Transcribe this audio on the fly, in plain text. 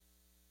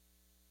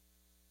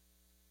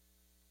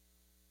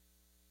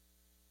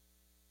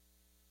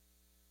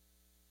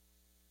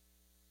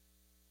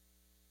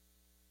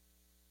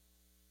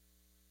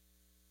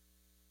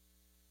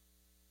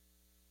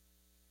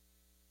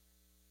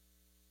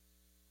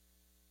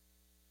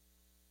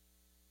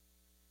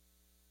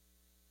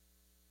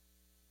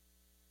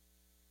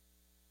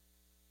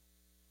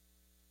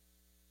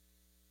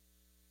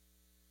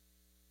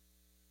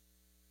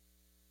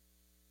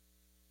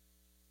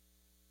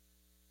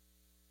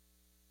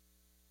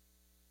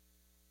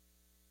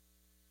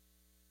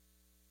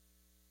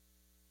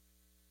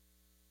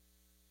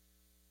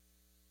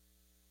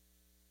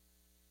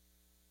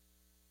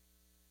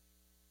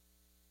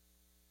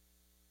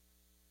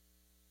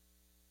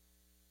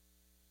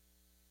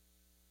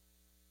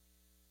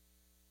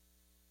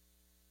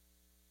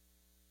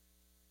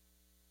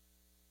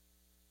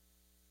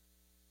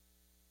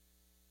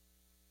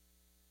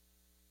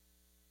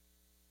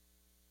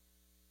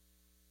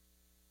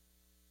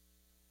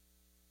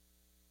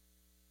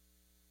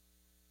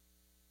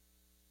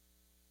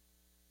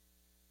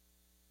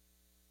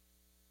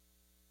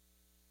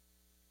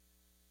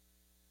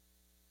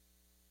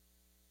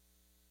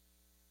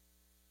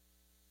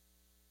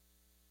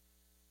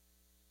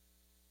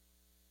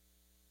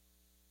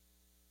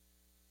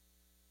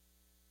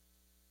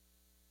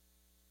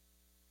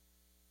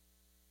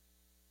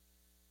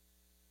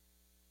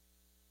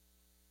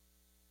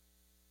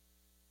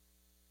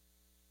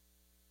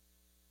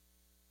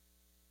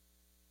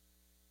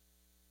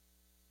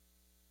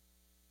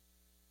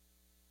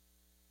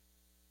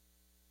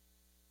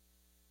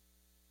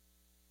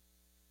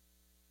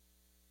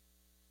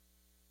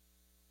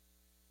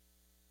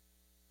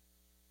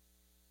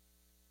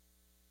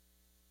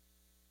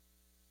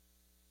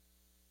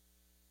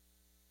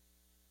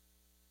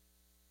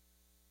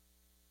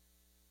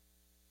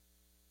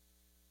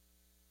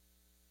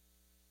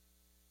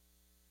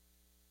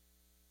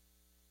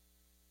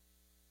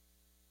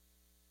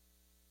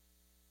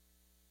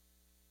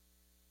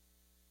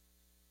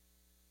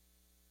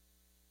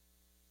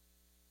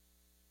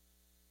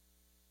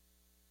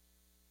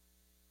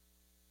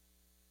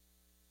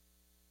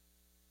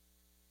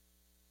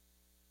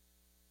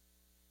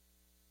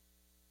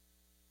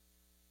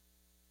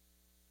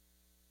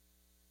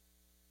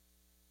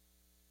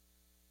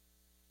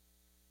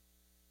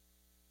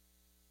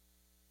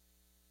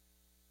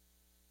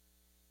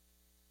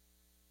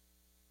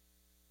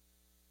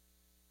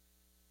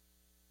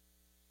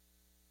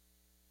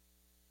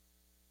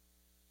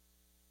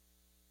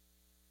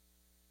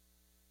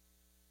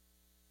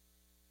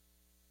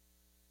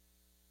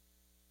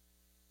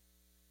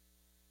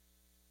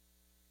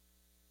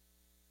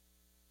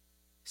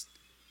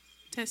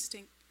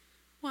Testing.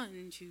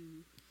 One,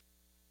 two.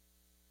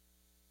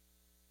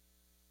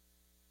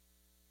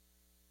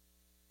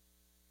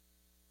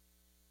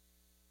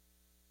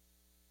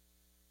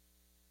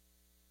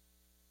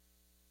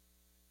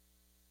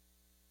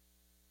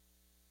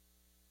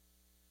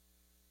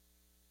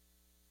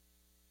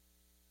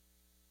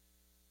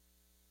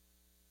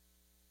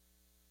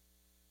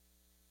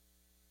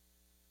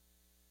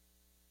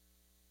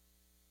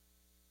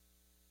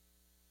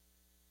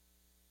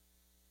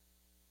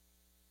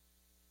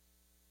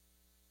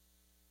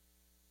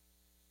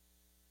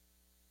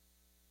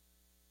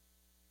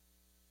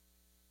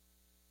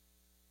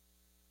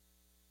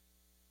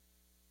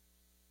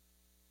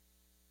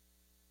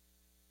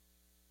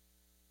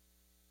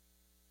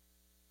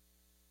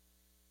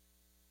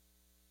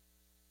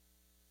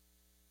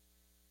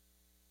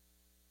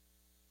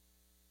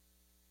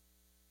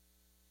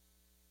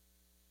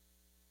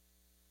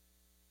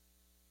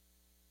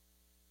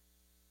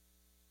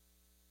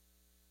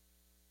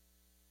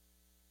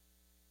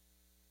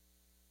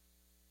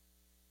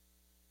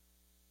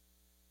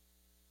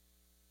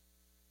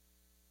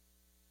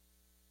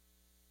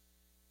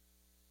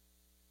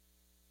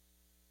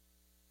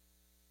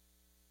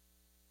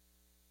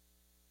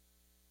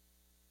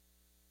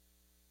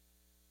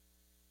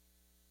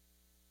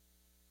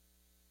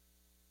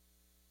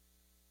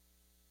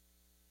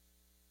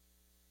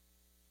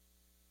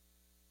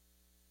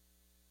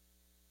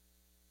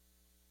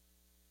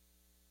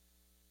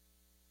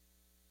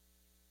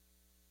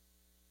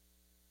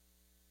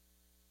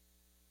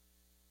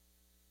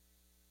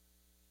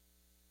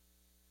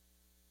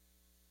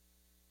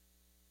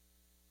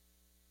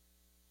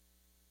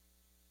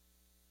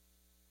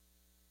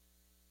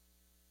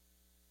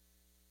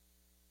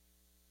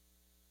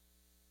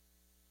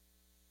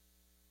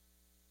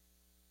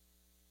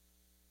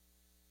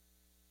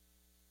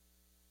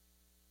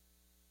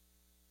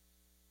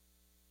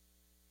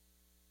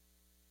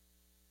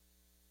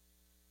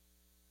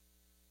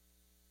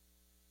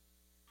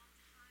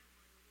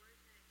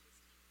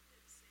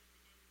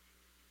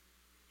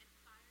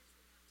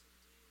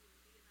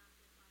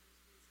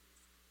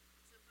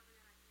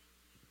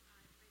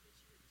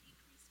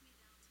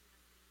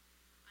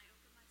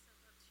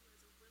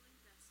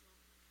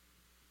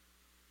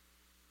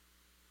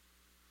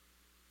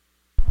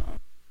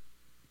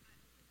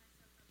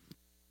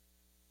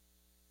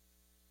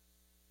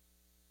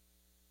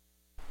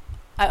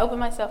 I open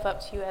myself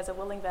up to you as a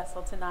willing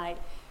vessel tonight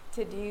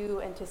to do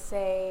and to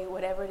say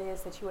whatever it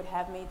is that you would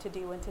have me to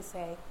do and to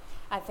say.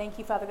 I thank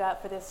you, Father God,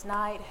 for this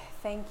night.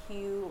 Thank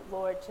you,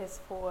 Lord,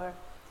 just for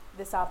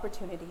this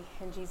opportunity.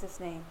 In Jesus'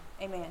 name,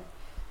 amen.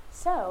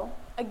 So,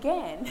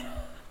 again,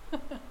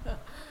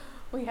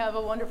 we have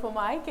a wonderful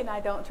mic and I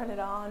don't turn it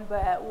on,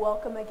 but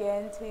welcome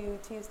again to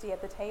Tuesday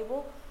at the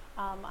Table.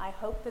 I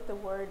hope that the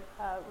word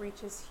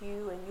reaches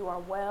you and you are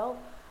well.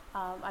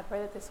 I pray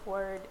that this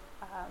word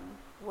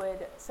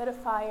would set a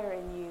fire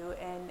in you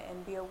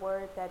and be a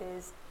word that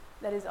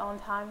is on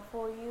time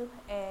for you,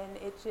 and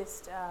it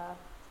just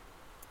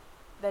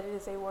that it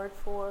is a word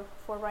for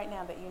right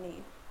now that you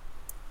need.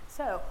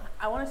 So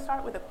I want to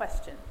start with a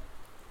question.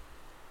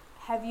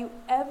 Have you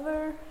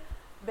ever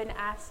been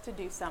asked to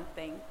do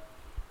something,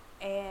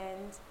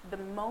 and the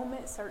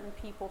moment certain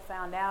people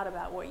found out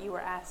about what you were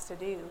asked to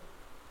do,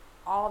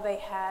 all they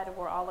had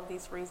were all of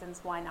these reasons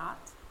why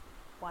not,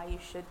 why you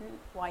shouldn't,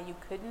 why you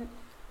couldn't,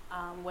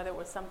 whether it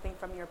was something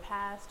from your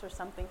past or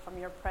something from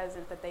your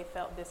present that they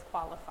felt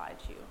disqualified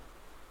you?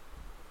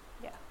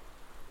 Yeah,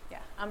 yeah,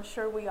 I'm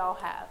sure we all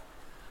have.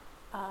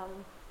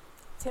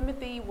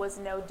 Timothy was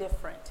no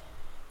different.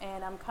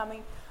 And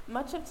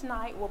much of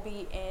tonight will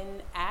be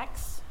in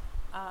Acts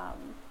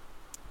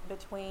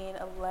between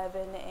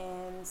 11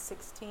 and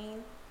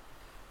 16.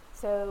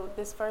 So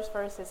this first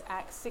verse is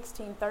Acts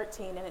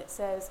 16:13, and it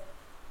says,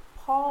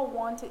 Paul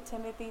wanted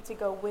Timothy to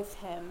go with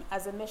him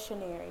as a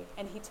missionary,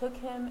 and he took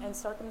him and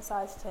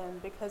circumcised him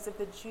because of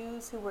the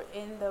Jews who were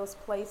in those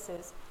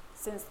places,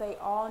 since they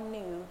all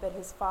knew that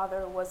his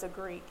father was a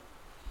Greek.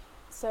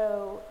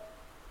 So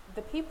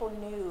the people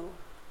knew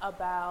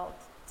about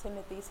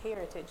Timothy's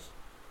heritage.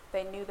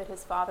 They knew that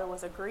his father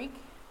was a Greek,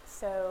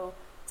 so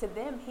to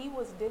them he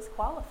was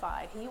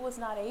disqualified. He was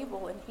not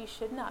able, and he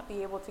should not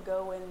be able to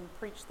go and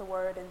preach the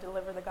word and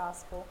deliver the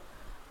gospel.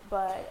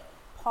 But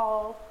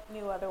Paul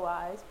knew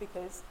otherwise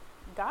because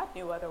God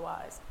knew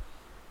otherwise.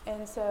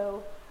 And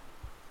so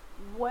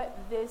what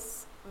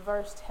this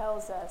verse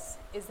tells us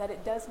is that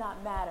it does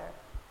not matter.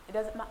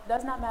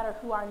 Does not matter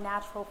who our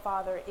natural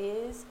father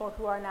is or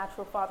who our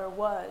natural father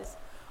was.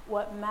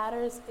 What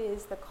matters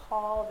is the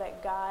call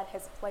that God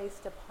has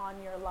placed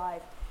upon your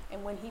life.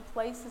 And when he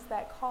places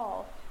that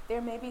call,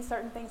 there may be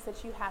certain things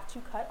that you have to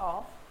cut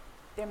off.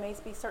 There may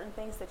be certain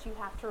things that you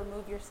have to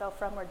remove yourself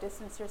from or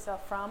distance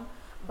yourself from.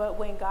 But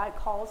when God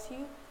calls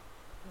you,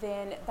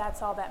 then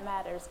that's all that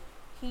matters.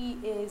 He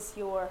is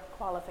your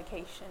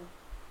qualification.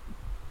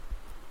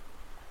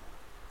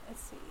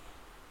 Let's see.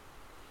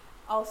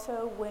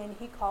 Also, when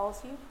he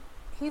calls you,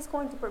 he's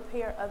going to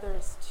prepare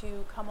others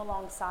to come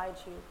alongside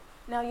you.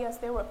 Now, yes,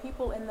 there were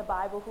people in the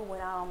Bible who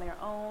went out on their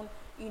own.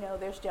 You know,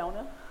 there's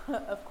Jonah,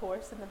 of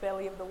course, in the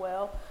belly of the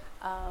whale.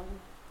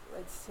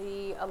 Let's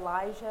see,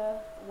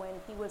 Elijah, when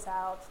he was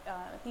out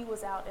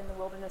in the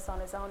wilderness on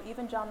his own.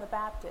 Even John the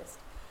Baptist.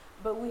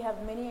 But we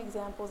have many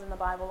examples in the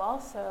Bible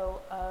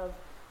also of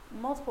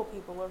multiple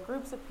people or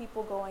groups of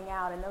people going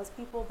out, and those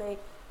people, they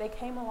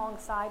came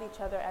alongside each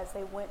other as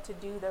they went to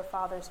do their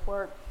Father's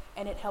work,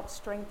 and it helped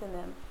strengthen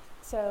them.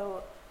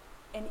 So,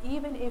 and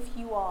even if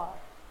you're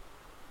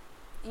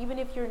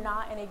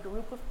not in a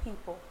group of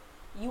people,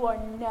 you are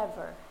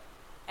never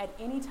at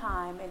any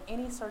time in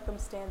any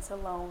circumstance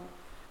alone,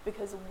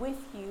 because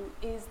with you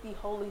is the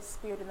Holy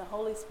Spirit, and the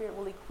Holy Spirit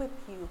will equip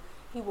you.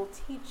 He will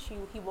teach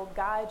you, he will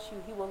guide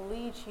you, he will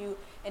lead you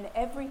in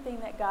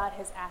everything that God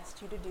has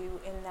asked you to do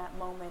in that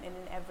moment and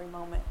in every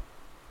moment.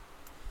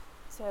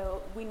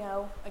 So we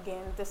know,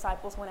 again,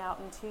 disciples went out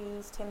in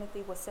twos,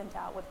 Timothy was sent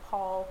out with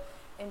Paul,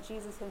 and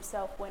Jesus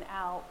himself went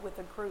out with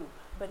a group.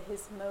 But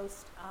his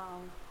most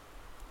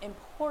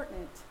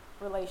important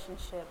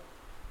relationship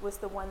was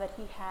the one that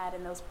he had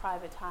in those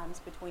private times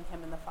between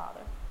him and the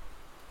Father.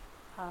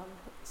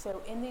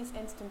 So in these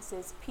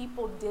instances,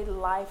 people did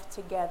life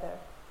together.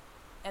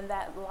 And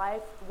that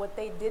life, what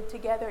they did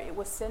together, it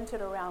was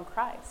centered around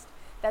Christ.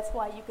 That's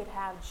why you could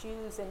have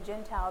Jews and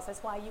Gentiles.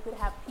 That's why you could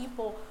have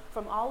people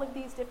from all of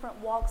these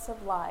different walks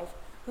of life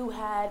who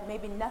had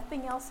maybe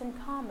nothing else in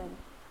common,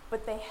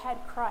 but they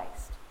had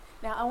Christ.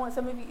 Now, I want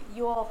some of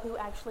you all who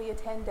actually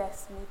attend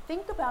Destiny,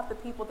 think about the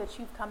people that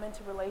you've come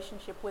into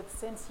relationship with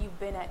since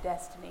you've been at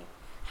Destiny.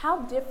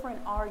 How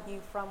different are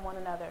you from one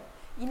another?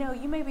 You know,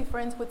 you may be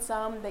friends with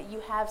some that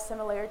you have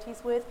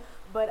similarities with,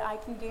 but I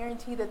can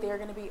guarantee that there are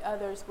going to be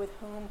others with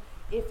whom,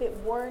 if it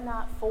were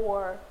not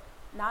for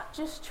not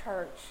just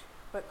church,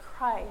 but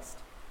Christ,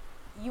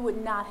 you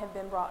would not have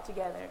been brought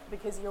together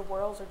because your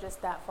worlds are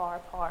just that far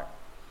apart.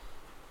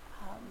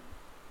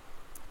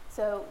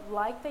 So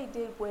like they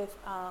did with,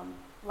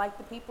 like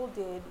the people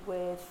did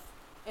with,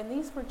 and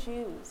these were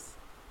Jews.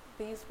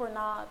 These were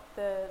not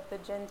the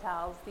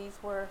Gentiles. These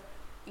were,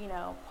 you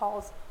know,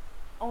 Paul's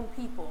own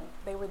people.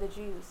 They were the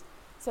Jews.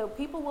 So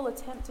people will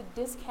attempt to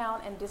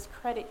discount and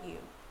discredit you.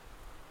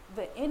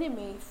 The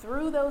enemy,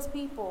 through those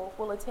people,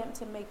 will attempt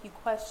to make you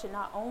question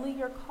not only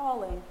your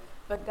calling,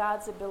 but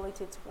God's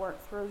ability to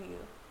work through you.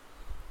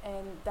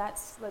 And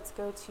let's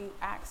go to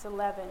Acts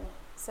 11,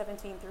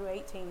 17 through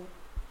 18.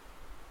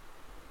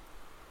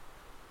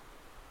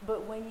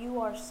 But when you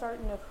are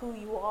certain of who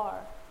you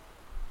are,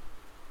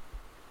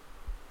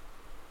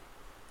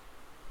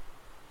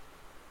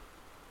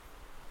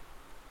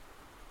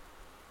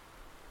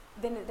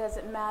 then it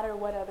doesn't matter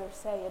what others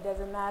say. It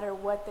doesn't matter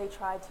what they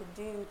try to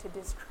do to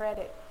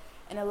discredit.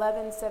 And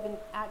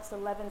Acts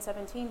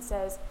 11:17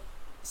 says,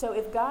 so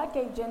if God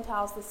gave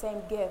Gentiles the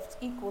same gift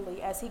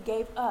equally as he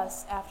gave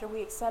us after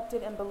we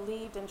accepted and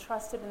believed and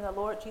trusted in the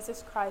Lord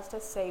Jesus Christ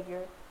as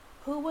Savior,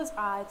 who was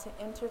I to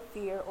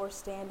interfere or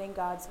stand in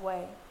God's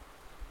way?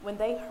 When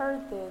they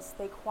heard this,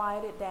 they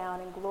quieted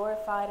down and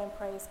glorified and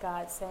praised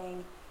God,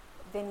 saying,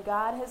 then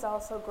God has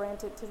also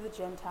granted to the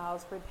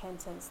Gentiles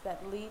repentance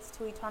that leads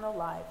to eternal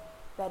life,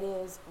 that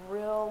is,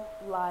 real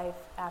life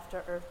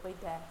after earthly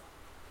death.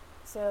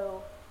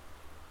 So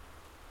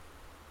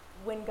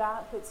when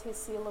God puts his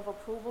seal of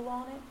approval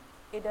on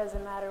it, it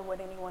doesn't matter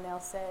what anyone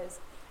else says.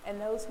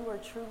 And those who are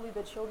truly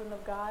the children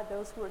of God,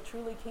 those who are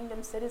truly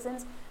kingdom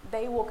citizens,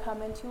 they will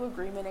come into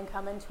agreement and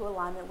come into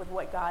alignment with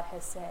what God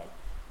has said,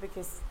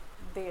 because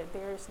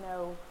there is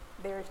no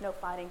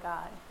fighting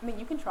God. I mean,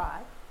 you can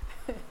try.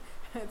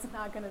 It's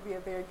not going to be a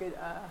very good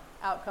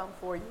outcome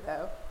for you,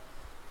 though.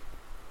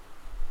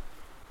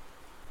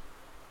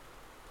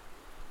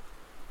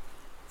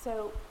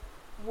 So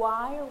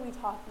why are we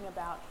talking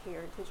about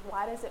heritage?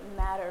 Why does it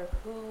matter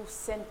who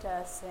sent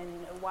us,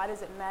 and why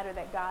does it matter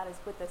that God is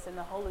with us and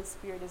the Holy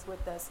Spirit is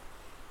with us?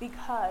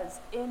 Because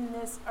in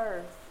this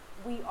earth,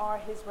 we are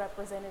his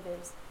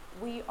representatives.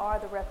 We are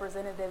the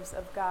representatives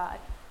of God.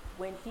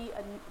 When he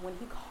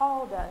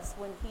called us,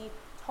 when he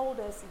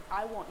told us,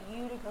 I want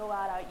you to go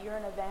out, you're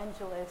an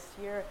evangelist,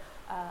 you're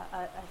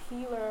a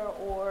healer,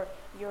 or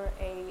you're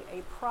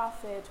a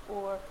prophet,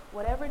 or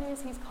whatever it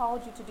is he's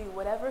called you to do,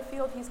 whatever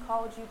field he's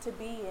called you to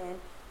be in,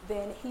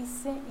 then he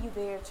sent you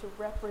there to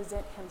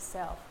represent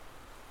himself.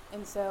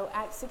 And so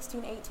Acts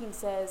 16:18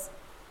 says,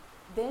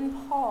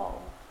 then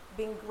Paul,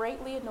 being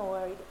greatly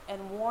annoyed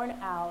and worn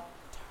out,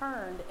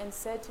 turned and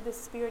said to the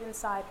spirit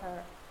inside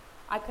her,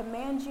 I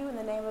command you in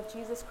the name of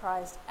Jesus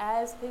Christ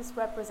as his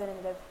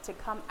representative to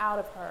come out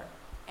of her.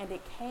 And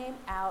it came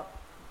out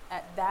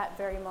at that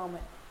very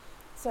moment.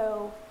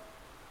 So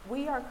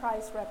we are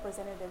Christ's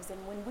representatives,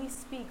 and when we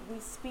speak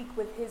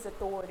with his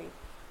authority.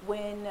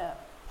 When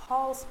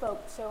Paul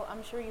spoke, so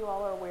I'm sure you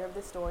all are aware of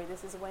this story.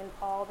 This is when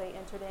Paul, they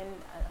entered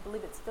in, I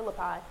believe it's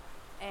Philippi,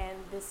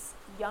 and this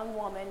young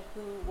woman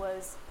who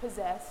was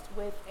possessed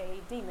with a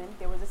demon,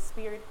 there was a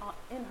spirit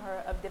in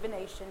her of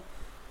divination,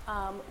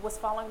 was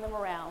following them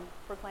around,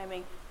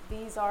 proclaiming,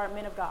 these are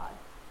men of God.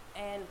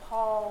 And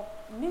Paul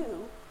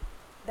knew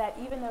that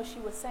even though she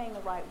was saying the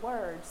right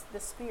words, the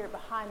spirit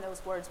behind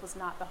those words was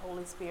not the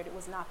Holy Spirit. It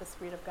was not the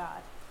Spirit of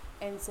God.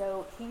 And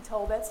so he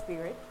told that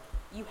spirit,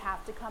 you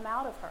have to come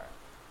out of her.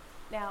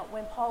 Now,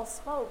 when Paul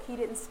spoke, he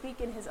didn't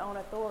speak in his own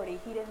authority.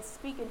 He didn't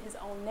speak in his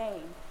own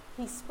name.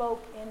 He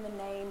spoke in the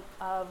name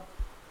of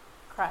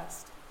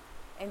Christ.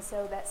 And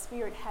so that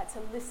spirit had to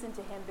listen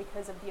to him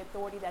because of the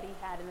authority that he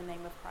had in the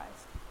name of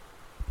Christ.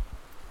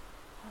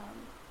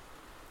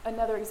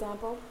 Another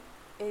example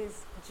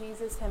is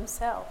Jesus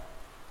himself.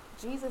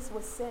 Jesus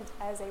was sent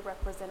as a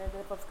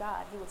representative of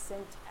God. He was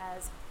sent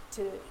as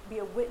to be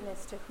a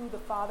witness to who the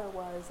Father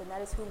was, and that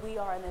is who we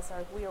are on this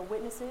earth. We are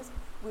witnesses,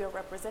 we are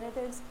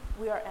representatives,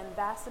 we are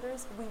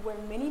ambassadors, we wear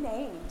many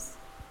names,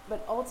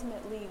 but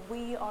ultimately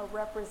we are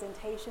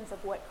representations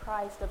of what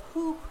Christ, of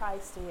who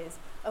Christ is,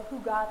 of who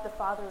God the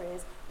Father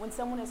is. When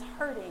someone is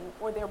hurting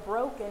or they're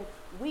broken,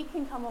 we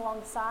can come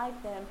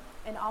alongside them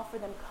and offer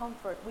them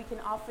comfort. We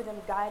can offer them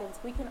guidance.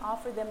 We can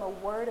offer them a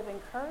word of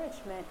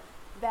encouragement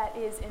that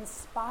is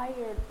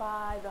inspired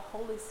by the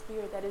Holy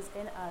Spirit that is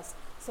in us.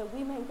 So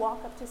we may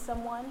walk up to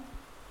someone,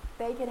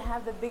 they could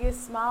have the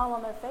biggest smile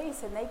on their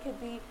face and they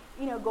could be,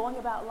 going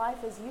about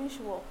life as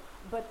usual,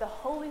 but the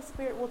Holy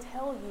Spirit will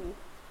tell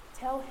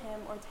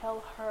him or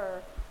tell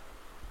her,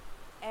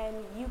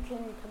 and you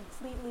can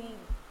completely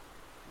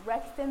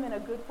wreck them in a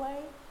good way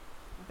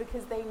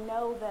because they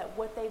know that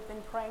what they've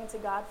been praying to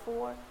God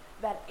for,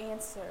 that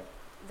answer,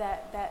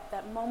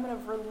 that moment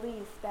of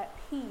relief, that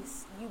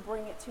peace, you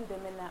bring it to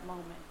them in that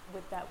moment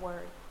with that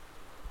word.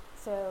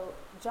 So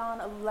John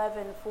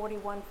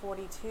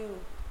 11:41-42,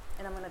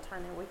 and I'm going to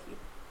turn there with you.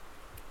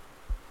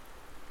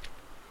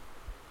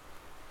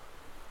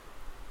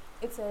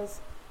 It says,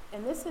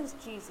 and this is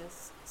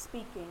Jesus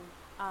speaking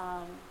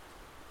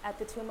at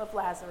the tomb of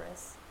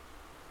Lazarus.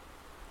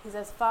 He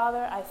says,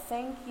 Father, I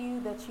thank you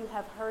that you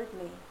have heard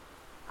me.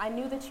 I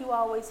knew that you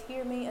always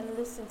hear me and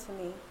listen to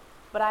me,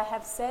 but I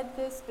have said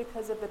this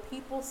because of the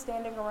people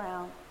standing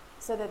around,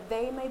 so that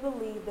they may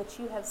believe that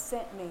you have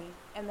sent me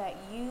and that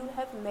you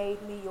have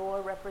made me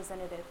your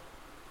representative.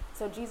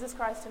 So Jesus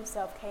Christ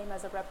himself came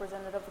as a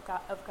representative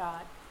of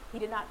God. He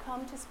did not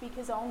come to speak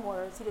his own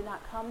words. He did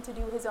not come to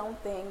do his own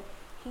thing.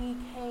 He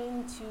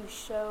came to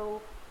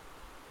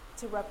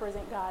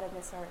represent God in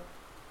this earth.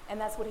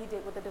 And that's what he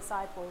did with the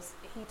disciples.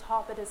 He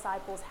taught the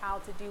disciples how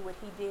to do what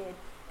he did.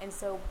 And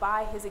so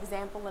by his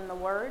example in the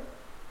word,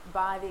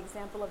 by the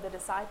example of the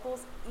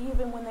disciples,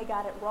 even when they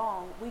got it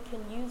wrong, we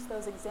can use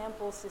those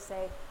examples to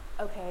say,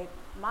 okay,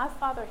 my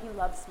Father, he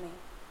loves me.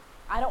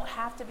 I don't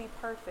have to be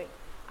perfect.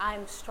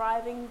 I'm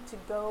striving to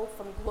go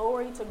from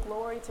glory to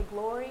glory to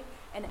glory.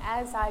 And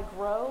as I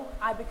grow,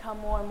 I become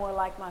more and more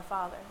like my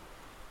Father.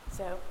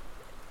 So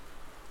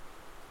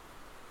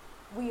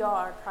we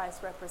are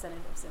Christ's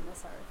representatives in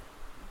this earth.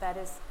 That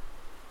is,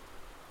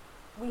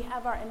 we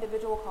have our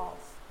individual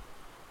calls,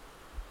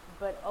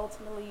 but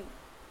ultimately,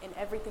 in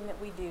everything that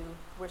we do,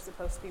 we're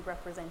supposed to be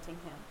representing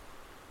him.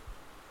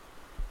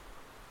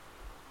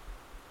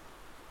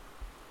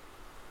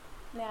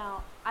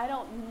 Now, I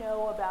don't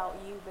know about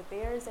you, but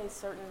there is a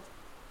certain,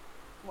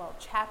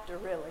 chapter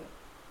really.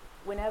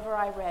 Whenever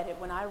I read it,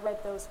 when I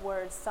read those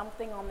words,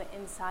 something on the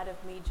inside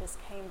of me just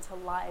came to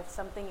life.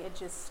 Something, it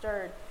just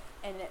stirred.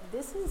 And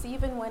this is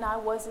even when I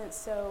wasn't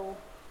so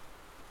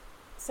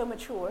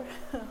mature,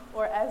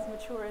 or as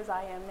mature as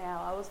I am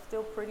now. I was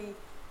still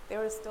there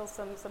was still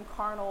some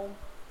carnal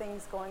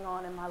things going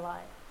on in my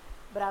life.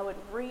 But I would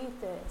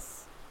read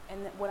this, and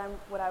what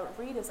I would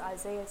read is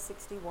Isaiah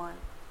 61.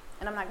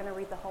 And I'm not going to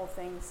read the whole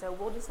thing, so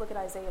we'll just look at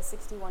Isaiah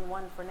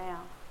 61:1 for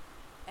now.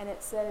 And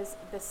it says,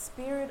 the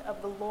Spirit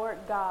of the Lord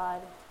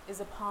God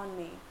is upon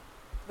me,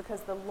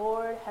 because the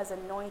Lord has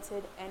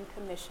anointed and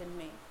commissioned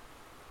me.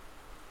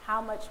 How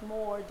much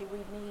more do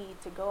we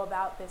need to go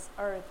about this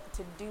earth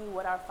to do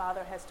what our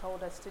Father has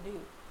told us to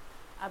do?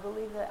 I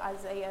believe that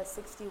Isaiah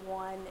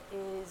 61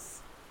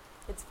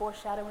 it's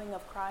foreshadowing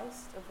of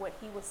Christ, of what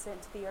he was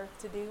sent to the earth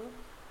to do.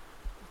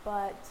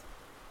 But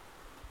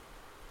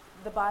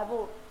the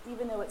Bible,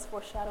 even though it's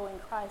foreshadowing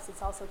Christ,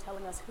 it's also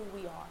telling us who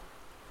we are.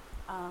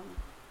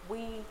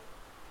 When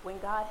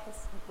God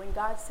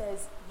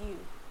says you,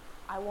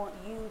 I want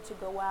you to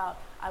go out.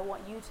 I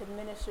want you to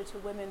minister to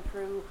women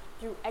through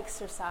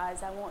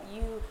exercise. I want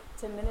you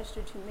to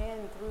minister to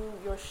men through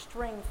your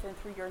strength and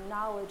through your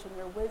knowledge and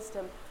your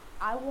wisdom.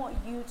 I want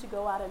you to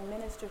go out and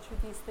minister to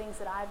these things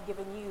that I've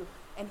given you.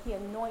 And he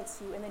anoints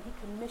you, and then he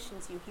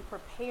commissions you. He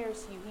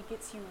prepares you. He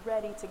gets you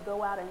ready to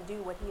go out and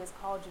do what he has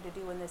called you to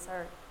do in this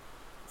earth.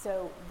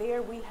 So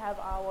there we have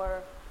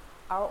our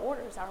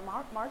orders, our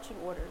marching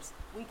orders.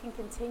 We can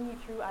continue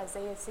through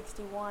Isaiah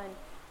 61,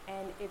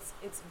 and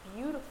it's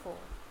beautiful.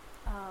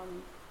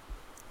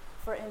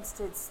 For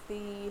instance,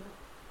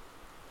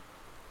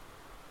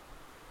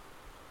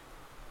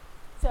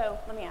 so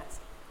let me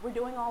ask, we're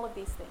doing all of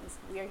these things.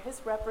 We are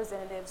his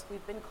representatives.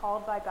 We've been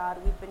called by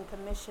God. We've been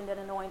commissioned and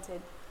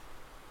anointed.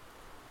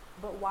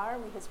 But why are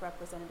we his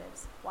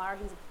representatives? Why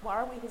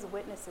are we his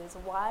witnesses?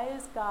 Why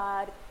does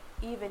God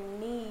even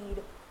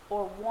need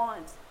or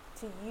want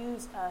to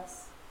use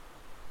us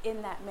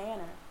in that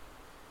manner?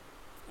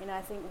 And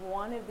I think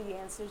one of the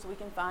answers we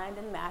can find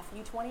in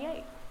Matthew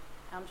 28.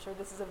 I'm sure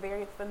this is a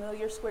very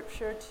familiar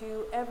scripture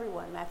to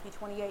everyone, Matthew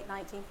 28,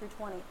 19 through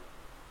 20.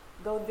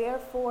 Go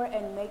therefore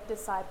and make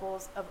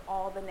disciples of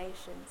all the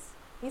nations.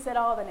 He said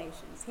all the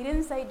nations. He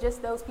didn't say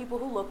just those people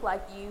who look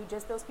like you,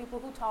 just those people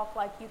who talk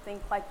like you,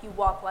 think like you,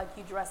 walk like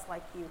you, dress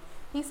like you.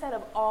 He said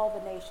of all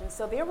the nations.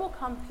 So there will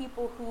come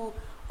people who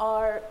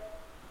are,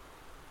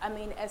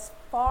 as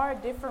far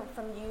different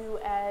from you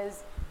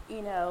as,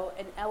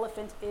 an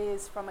elephant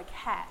is from a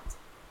cat.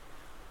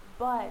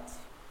 But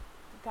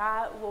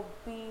God will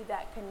be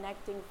that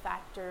connecting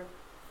factor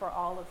for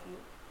all of you.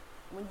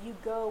 When you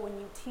go, when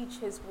you teach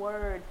his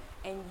word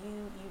and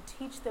you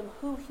teach them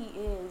who he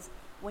is,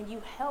 when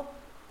you help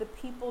the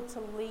people to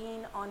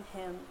lean on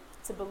him,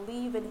 to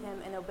believe in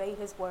him and obey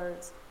his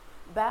words,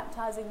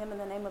 baptizing them in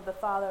the name of the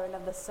Father and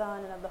of the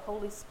Son and of the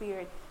Holy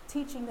Spirit,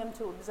 teaching them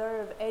to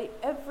observe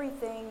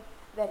everything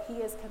that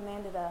he has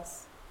commanded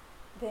us,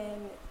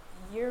 then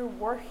you're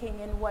working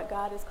in what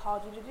God has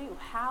called you to do.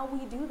 How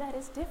we do that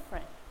is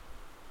different.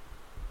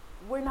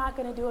 We're not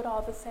going to do it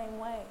all the same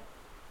way.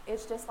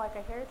 It's just like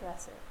a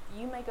hairdresser.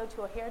 You may go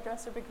to a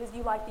hairdresser because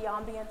you like the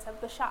ambience of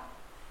the shop.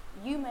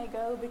 You may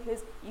go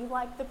because you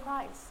like the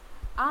price.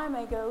 I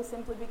may go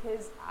simply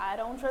because I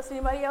don't trust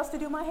anybody else to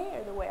do my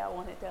hair the way I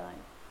want it done.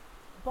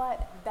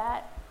 But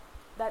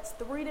that's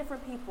three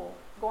different people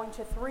going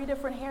to three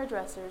different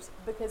hairdressers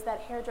because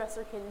that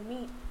hairdresser can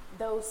meet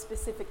those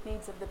specific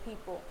needs of the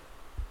people.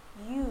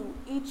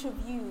 Each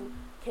of you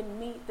can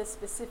meet the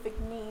specific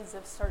needs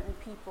of certain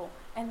people,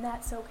 and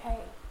that's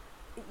okay.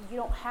 You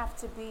don't have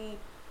to be,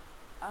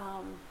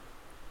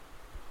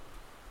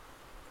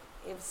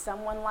 if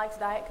someone likes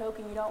Diet Coke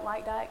and you don't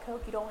like Diet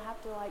Coke, you don't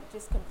have to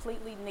just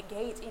completely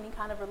negate any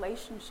kind of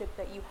relationship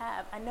that you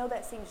have. I know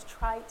that seems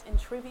trite and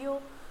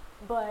trivial,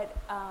 but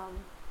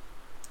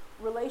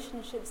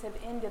relationships have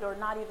ended or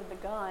not even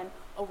begun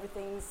over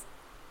things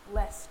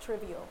less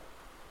trivial.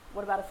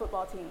 What about a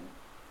football team?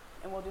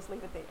 And we'll just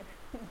leave it there.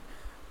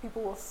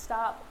 People will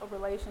stop a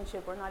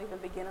relationship or not even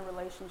begin a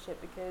relationship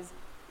because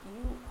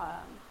you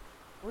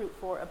root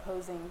for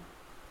opposing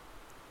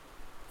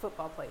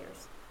football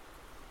players.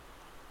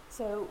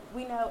 So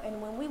we know, and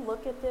when we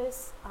look at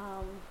this,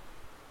 I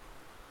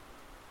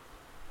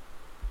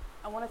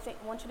want you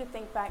to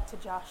think back to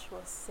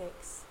Joshua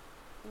 6,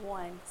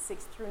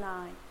 6 through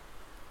 9,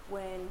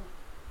 and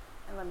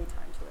let me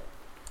turn to it.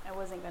 I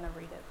wasn't going to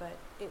read it, but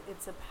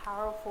it's a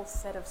powerful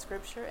set of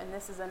scripture, and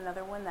this is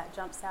another one that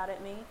jumps out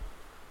at me.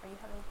 Can you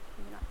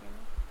not hear me?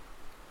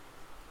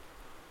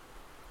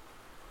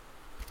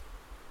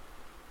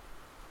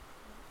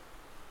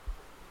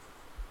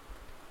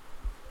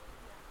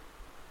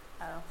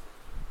 Oh.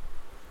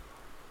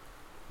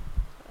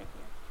 Right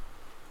here.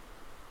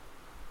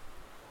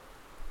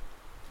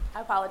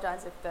 I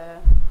apologize if the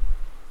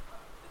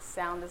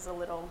sound is a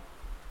little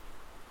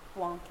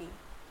wonky,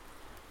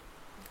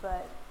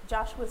 but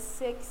Joshua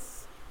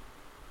 6,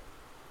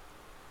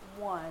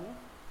 1.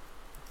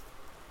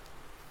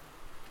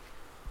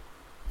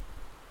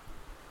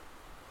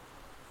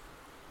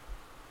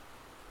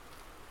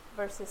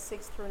 Verses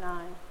 6 through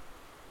 9.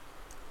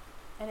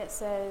 And it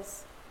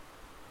says,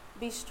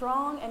 "Be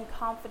strong and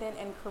confident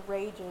and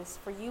courageous,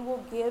 for you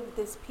will give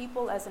this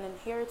people as an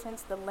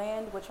inheritance the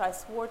land which I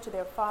swore to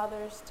their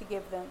fathers to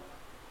give them.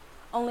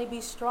 Only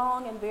be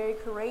strong and very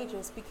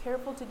courageous. Be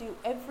careful to do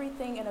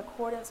everything in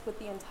accordance with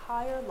the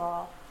entire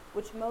law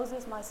which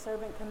Moses my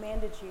servant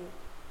commanded you.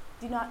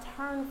 Do not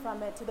turn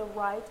from it to the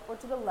right or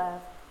to the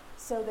left,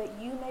 so that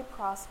you may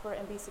prosper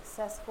and be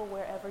successful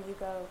wherever you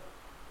go.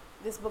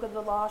 This book of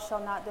the law shall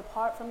not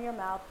depart from your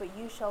mouth, but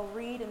you shall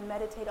read and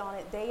meditate on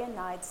it day and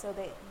night, so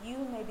that you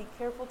may be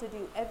careful to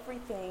do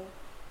everything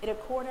in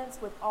accordance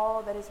with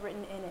all that is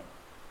written in it.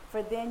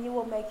 For then you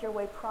will make your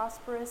way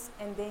prosperous,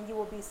 and then you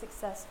will be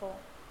successful.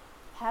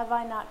 Have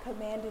I not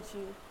commanded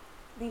you?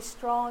 Be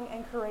strong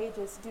and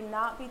courageous. Do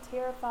not be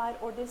terrified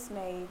or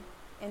dismayed,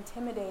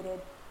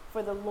 intimidated,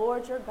 for the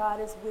Lord your God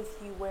is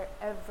with you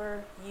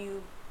wherever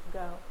you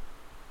go."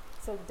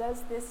 So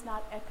does this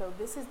not echo?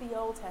 This is the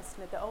Old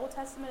Testament. The Old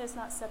Testament is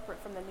not separate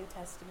from the New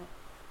Testament.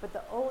 But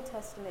the Old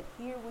Testament,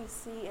 here we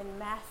see in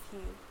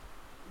Matthew,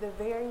 the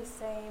very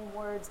same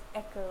words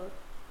echoed.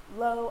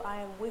 "Lo, I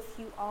am with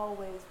you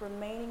always,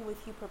 remaining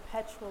with you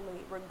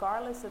perpetually,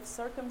 regardless of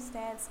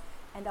circumstance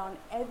and on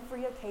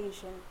every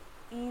occasion,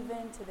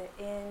 even to the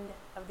end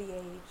of the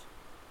age."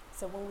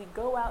 So when we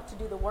go out to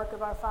do the work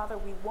of our Father,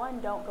 we,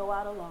 don't go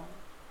out alone.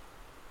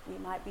 We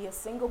might be a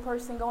single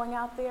person going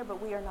out there, but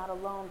we are not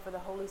alone, for the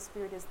Holy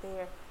Spirit is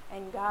there.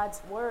 And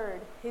God's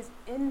word, his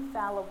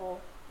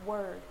infallible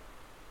word,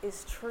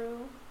 is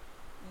true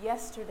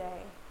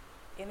yesterday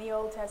in the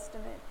Old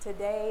Testament,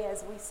 today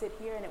as we sit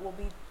here, and it will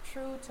be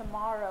true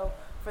tomorrow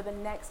for the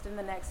next and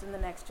the next and the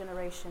next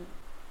generation.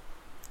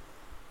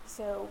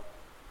 So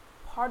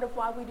part of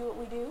why we do what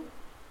we do,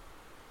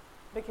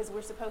 because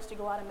we're supposed to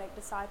go out and make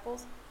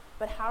disciples.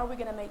 But how are we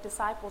going to make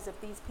disciples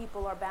if these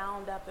people are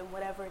bound up in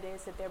whatever it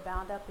is that they're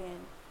bound up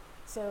in?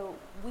 So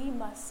we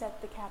must set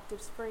the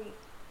captives free.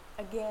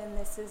 Again,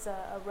 this is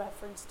a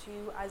reference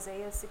to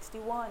Isaiah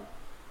 61,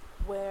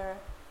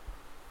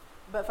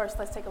 but first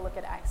let's take a look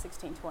at Acts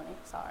 16:20,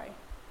 sorry.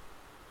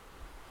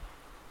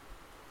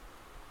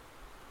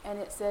 And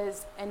it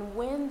says, and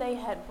when they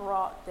had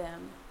brought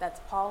them, that's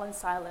Paul and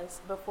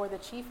Silas, before the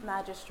chief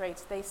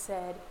magistrates, they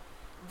said,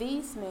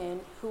 these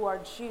men who are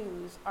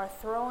Jews are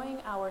throwing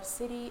our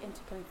city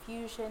into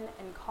confusion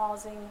and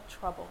causing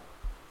trouble.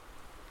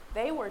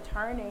 They were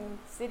turning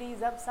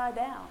cities upside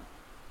down.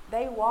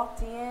 They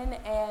walked in,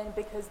 and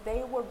because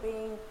they were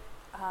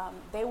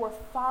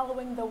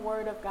following the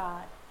word of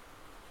God.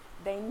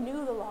 They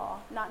knew the law,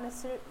 not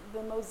necessarily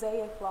the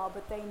Mosaic law,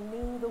 but they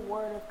knew the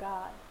word of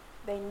God.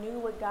 They knew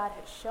what God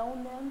had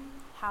shown them,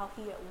 how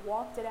he had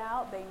walked it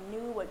out. They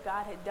knew what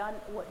God had done,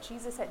 what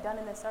Jesus had done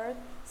in this earth.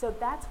 So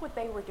that's what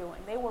they were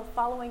doing. They were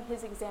following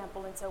his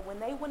example. And so when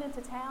they went into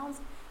towns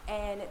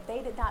and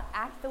they did not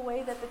act the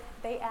way that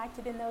they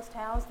acted in those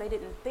towns, they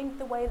didn't think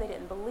the way, they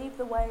didn't believe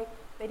the way,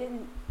 they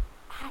didn't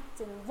act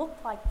and look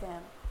like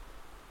them,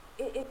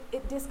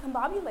 it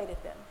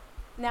discombobulated them.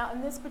 Now,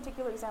 in this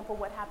particular example,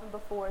 what happened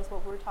before is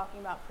what we were talking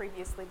about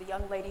previously. The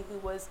young lady who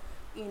was,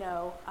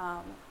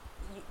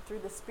 through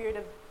the spirit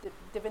of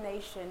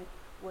divination,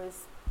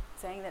 was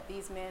saying that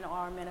these men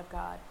are men of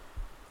God.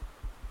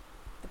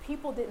 The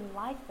people didn't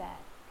like that.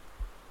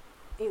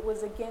 It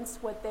was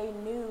against what they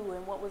knew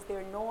and what was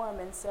their norm,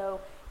 and so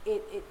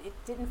it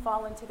didn't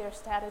fall into their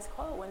status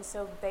quo, and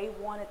so they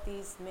wanted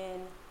these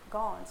men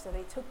gone. So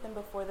they took them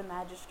before the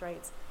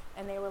magistrates,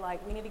 and they were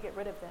like, we need to get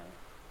rid of them.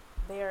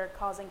 They're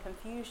causing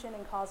confusion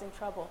and causing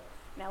trouble.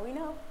 Now we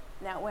know.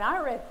 Now when I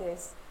read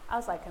this, I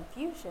was like,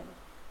 confusion?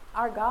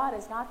 Our God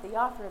is not the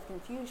author of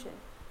confusion.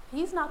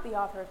 He's not the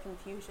author of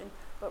confusion.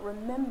 But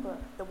remember,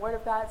 the Word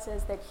of God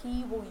says that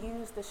he will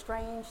use the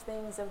strange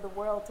things of the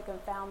world to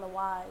confound the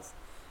wise.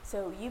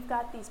 So you've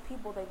got these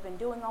people, they've been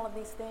doing all of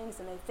these things,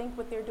 and they think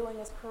what they're doing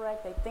is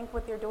correct. They think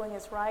what they're doing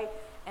is right.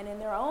 And in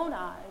their own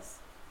eyes,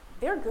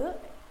 they're good.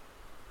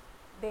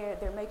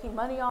 They're making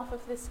money off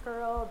of this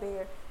girl.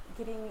 They're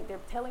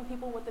telling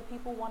people what the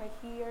people want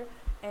to hear,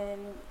 and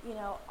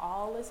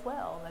all is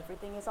well.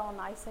 Everything is all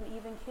nice and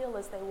even keel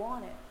as they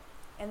want it.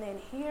 And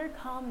then here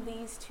come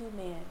these two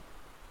men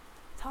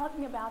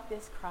talking about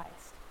this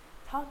Christ,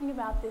 talking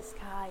about this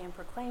guy and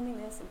proclaiming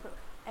this,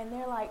 and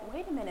they're like,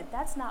 wait a minute,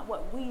 that's not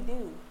what we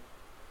do.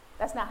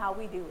 That's not how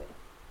we do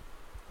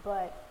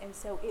it. And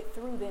so it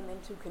threw them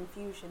into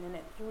confusion,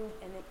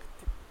 and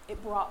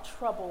it brought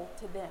trouble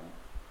to them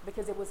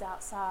because it was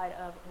outside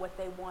of what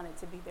they wanted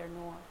to be their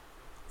norm.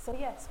 So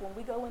yes, when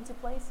we go into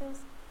places,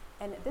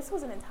 and this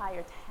was an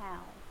entire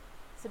town.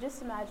 So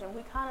just imagine,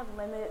 we kind of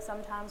limit it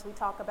sometimes. We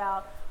talk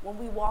about when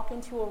we walk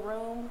into a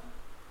room,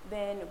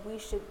 then when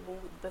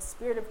the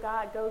Spirit of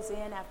God goes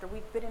in after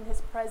we've been in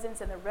his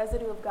presence and the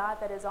residue of God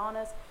that is on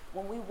us,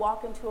 when we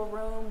walk into a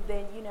room,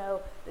 then,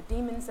 the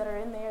demons that are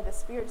in there, the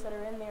spirits that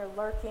are in there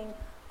lurking,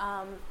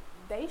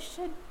 they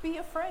should be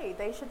afraid.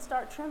 They should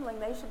start trembling.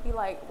 They should be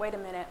like, wait a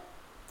minute,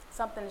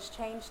 something has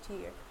changed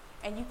here.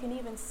 And you can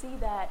even see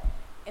that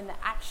in the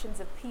actions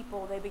of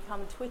people. They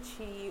become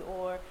twitchy,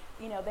 or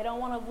they don't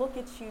want to look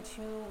at you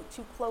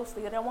too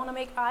closely. They don't want to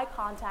make eye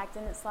contact,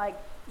 and it's like,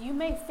 you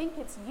may think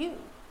it's you,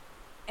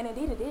 and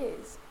indeed it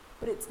is,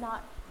 but it's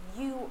not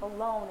you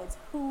alone. It's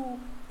who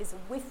is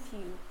with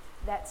you.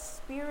 That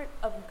Spirit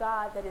of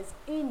God that is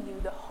in you,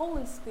 the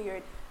Holy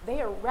Spirit,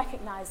 they are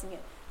recognizing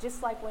it.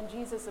 Just like when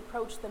Jesus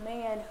approached the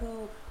man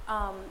who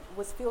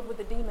was filled with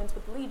the demons,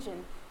 with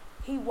legion,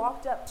 he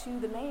walked up to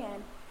the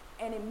man,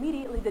 and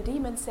immediately the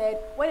demon said,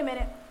 wait a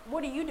minute,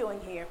 what are you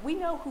doing here? We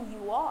know who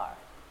you are,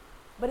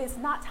 but it's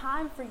not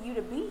time for you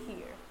to be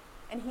here.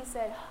 And he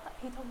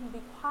told him to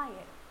be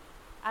quiet.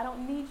 I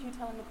don't need you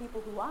telling the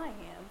people who I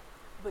am,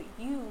 but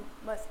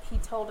he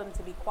told them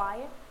to be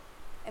quiet,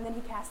 and then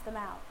he cast them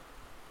out.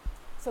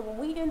 So when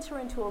we enter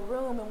into a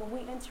room and when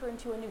we enter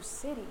into a new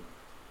city,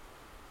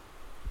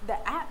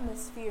 the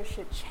atmosphere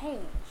should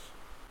change.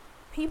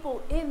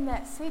 People in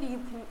that city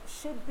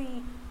should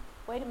be,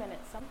 wait a minute,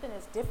 something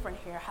is different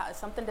here.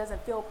 Something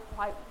doesn't feel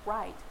quite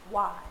right.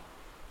 Why?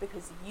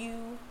 Because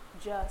you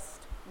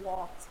just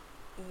walked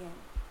in.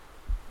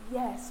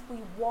 Yes, we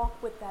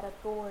walk with that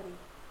authority.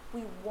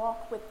 We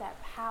walk with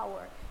that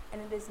power.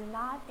 And it is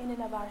not in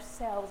and of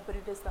ourselves, but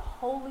it is the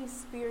Holy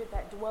Spirit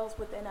that dwells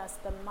within us,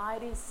 the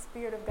mighty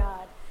Spirit of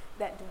God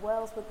that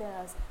dwells within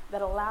us,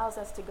 that allows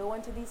us to go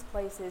into these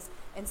places,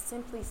 and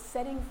simply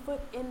setting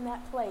foot in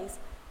that place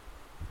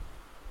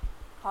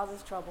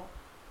causes trouble.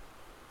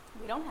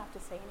 We don't have to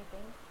say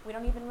anything. We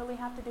don't even really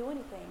have to do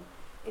anything.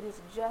 It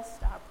is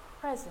just our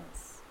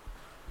presence,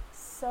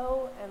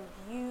 so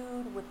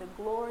imbued with the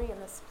glory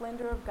and the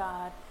splendor of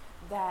God,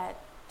 that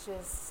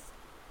just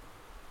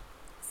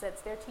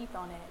sets their teeth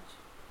on edge.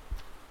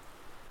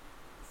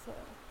 So,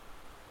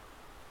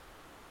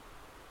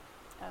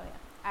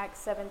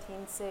 Acts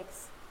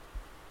 17:6.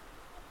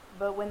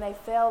 But when they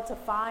failed to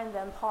find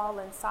them, Paul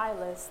and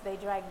Silas, they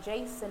dragged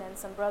Jason and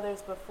some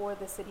brothers before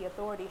the city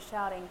authorities,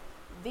 shouting,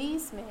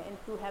 these men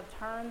who have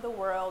turned the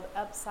world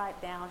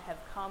upside down have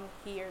come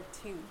here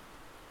too.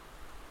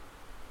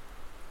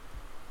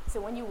 So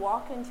when you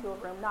walk into a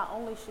room, not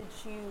only should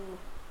you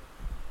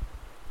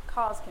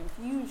cause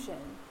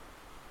confusion,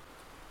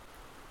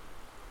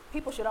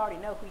 people should already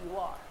know who you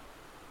are.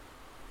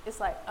 It's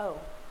like, oh,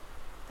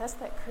 that's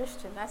that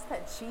Christian, that's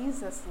that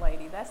Jesus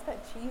lady, that's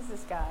that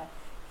Jesus guy.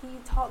 He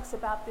talks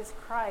about this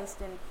Christ,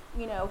 and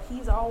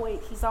he's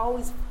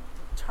always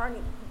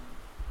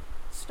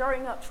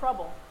stirring up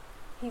trouble.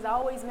 He's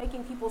always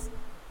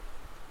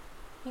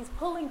he's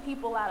pulling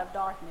people out of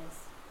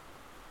darkness.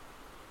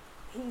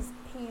 He's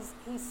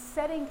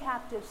setting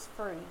captives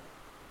free.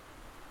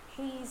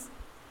 He's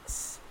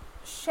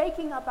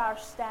shaking up our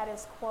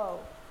status quo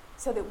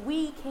so that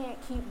we can't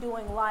keep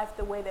doing life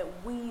the way that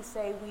we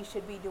say we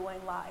should be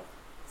doing life.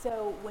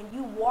 So when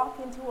you walk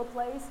into a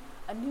place,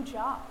 a new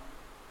job,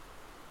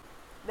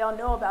 they'll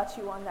know about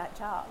you on that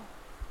job.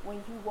 When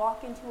you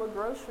walk into a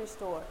grocery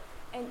store,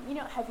 and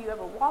have you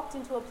ever walked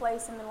into a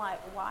place and been like,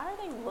 why are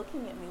they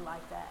looking at me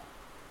like that?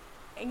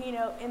 And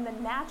in the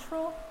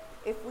natural,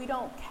 if we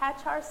don't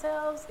catch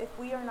ourselves, if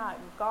we are not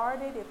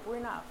guarded, if we're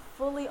not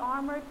fully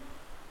armored,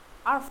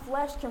 our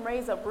flesh can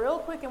raise up real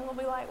quick and we'll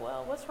be like,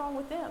 well, what's wrong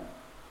with them?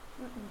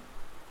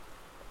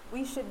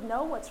 We should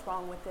know what's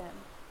wrong with them,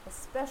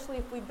 especially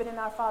if we've been in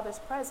our Father's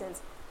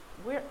presence.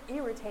 We're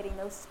irritating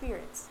those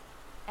spirits,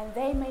 and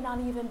they may not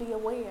even be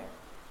aware.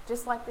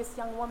 Just like this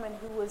young woman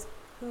who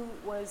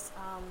was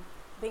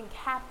being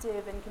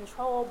captive and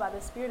controlled by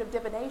the spirit of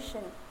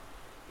divination.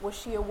 Was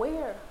she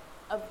aware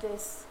of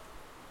this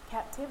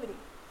captivity?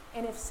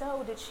 And if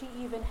so, did she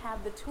even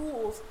have the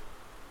tools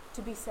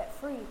to be set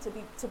free,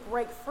 to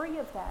break free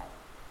of that?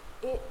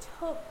 It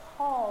took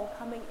Paul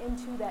coming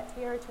into that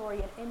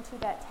territory and into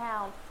that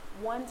town,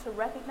 1, to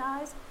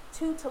recognize,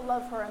 2, to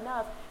love her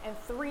enough, and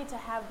 3, to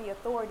have the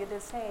authority to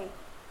say,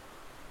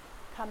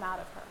 come out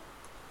of her,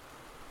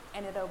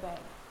 and it obeyed.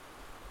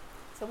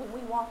 So when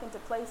we walk into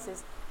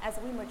places, as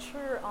we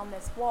mature on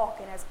this walk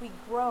and as we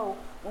grow,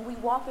 when we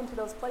walk into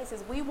those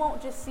places, we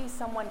won't just see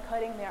someone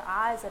cutting their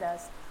eyes at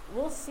us.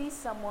 We'll see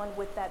someone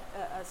with that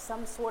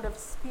some sort of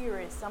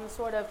spirit, some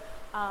sort of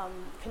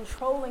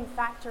controlling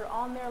factor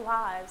on their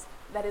lives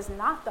that is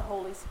not the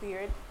Holy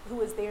Spirit,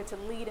 who is there to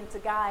lead and to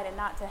guide and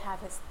not to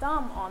have his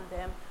thumb on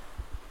them.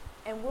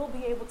 And we'll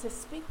be able to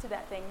speak to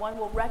that thing. 1,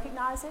 will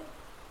recognize it.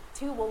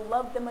 2, will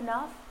love them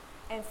enough.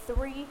 And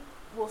 3,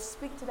 will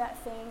speak to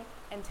that thing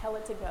and tell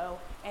it to go,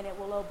 and it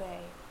will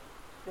obey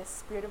the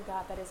Spirit of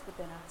God that is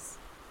within us.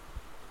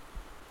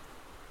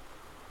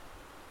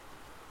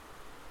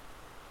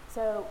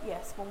 So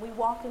yes, when we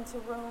walk into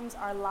rooms,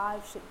 our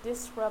lives should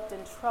disrupt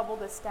and trouble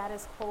the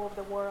status quo of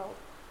the world.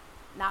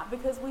 Not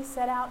because we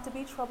set out to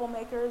be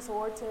troublemakers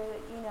or to,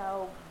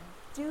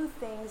 do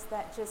things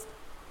that just,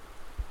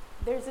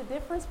 there's a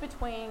difference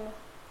between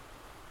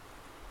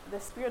the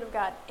Spirit of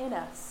God in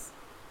us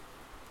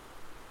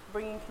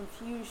bringing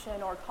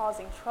confusion or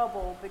causing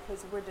trouble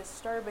because we're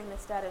disturbing the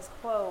status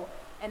quo,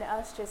 and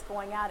us just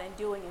going out and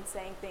doing and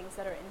saying things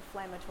that are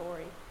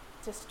inflammatory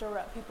to stir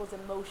up people's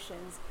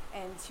emotions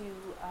and to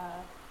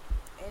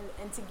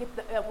get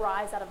a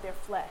rise out of their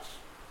flesh.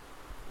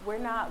 We're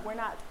not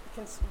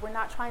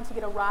trying to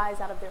get a rise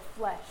out of their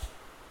flesh.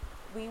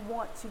 We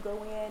want to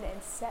go in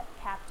and set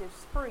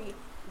captives free,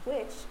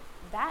 which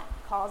that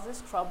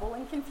causes trouble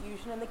and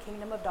confusion in the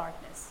kingdom of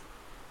darkness.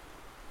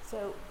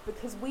 So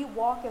because we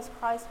walk as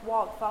Christ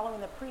walked, following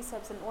the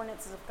precepts and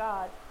ordinances of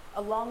God,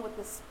 along with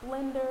the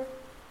splendor,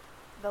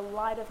 the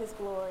light of his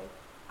glory,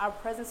 our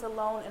presence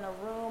alone in a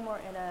room or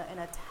in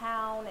a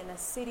town, in a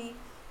city,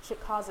 should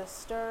cause a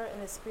stir in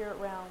the spirit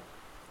realm.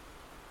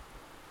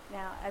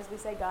 Now, as we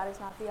say, God is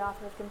not the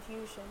author of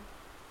confusion,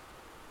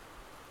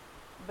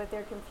 but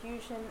their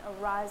confusion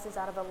arises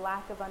out of a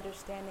lack of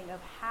understanding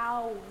of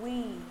how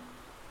we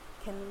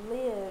can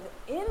live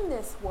in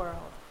this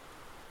world,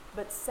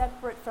 but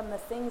separate from the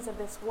things of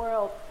this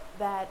world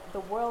that the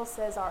world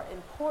says are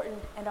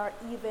important and are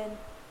even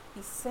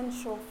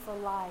essential for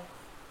life.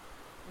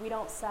 We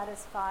don't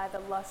satisfy the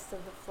lust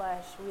of the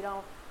flesh.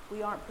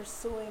 We aren't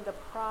pursuing the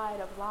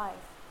pride of life.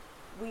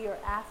 We are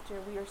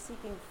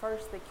seeking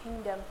first the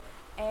kingdom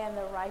and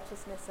the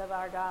righteousness of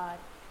our God.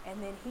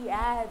 And then he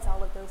adds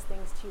all of those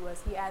things to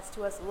us. He adds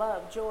to us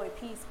love, joy,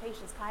 peace,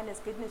 patience, kindness,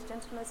 goodness,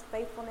 gentleness,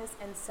 faithfulness,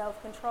 and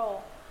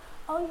self-control.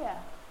 Oh yeah.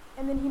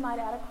 And then he might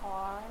add a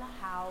car and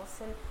a house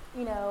and,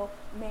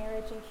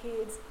 marriage and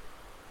kids.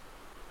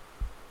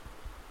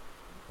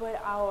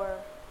 But our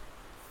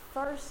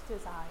first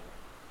desire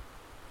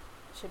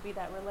should be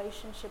that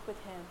relationship with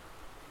him,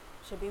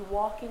 should be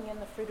walking in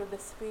the fruit of the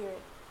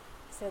Spirit,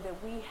 so that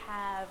we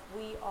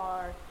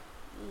are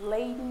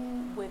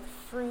laden with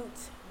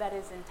fruit that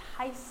is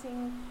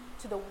enticing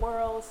to the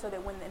world, so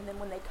that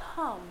when they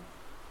come,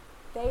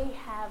 they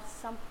have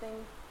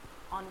something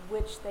on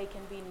which they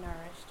can be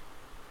nourished,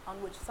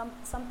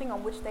 something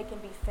on which they can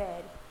be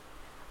fed,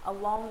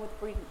 along with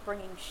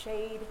bringing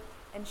shade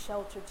and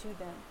shelter to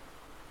them.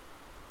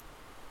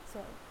 So,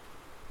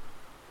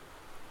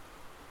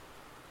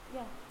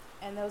 yeah,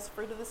 and those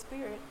fruit of the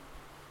Spirit,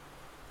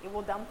 it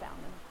will dumbfound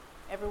them.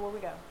 Everywhere we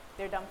go,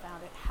 they're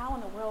dumbfounded. How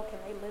in the world can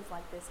they live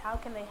like this? How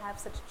can they have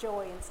such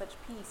joy and such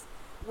peace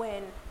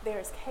when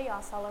there's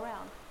chaos all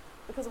around?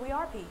 Because we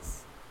are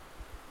peace.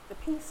 The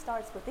peace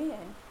starts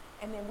within,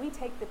 and then we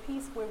take the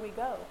peace where we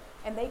go.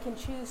 And they can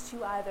choose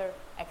to either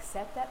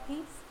accept that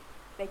peace,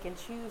 they can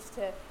choose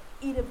to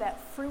eat of that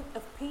fruit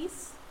of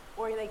peace,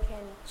 or they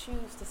can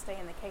choose to stay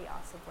in the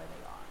chaos of where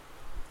they are.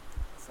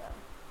 So,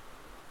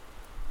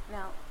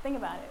 now think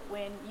about it.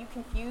 When you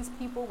confuse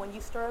people, when you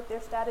stir up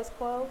their status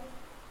quo,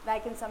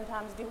 that can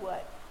sometimes do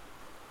what?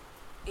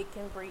 It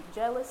can breed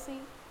jealousy,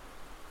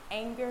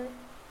 anger,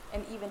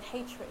 and even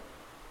hatred.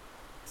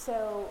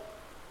 So,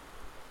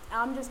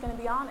 I'm just going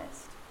to be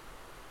honest.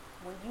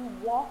 When you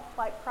walk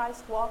like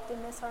Christ walked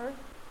in this earth,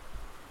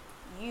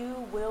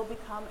 you will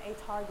become a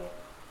target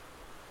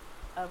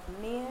of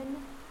men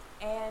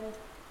and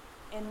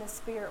in the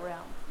spirit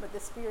realm. But the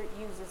spirit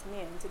uses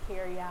men to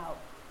carry out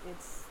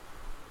its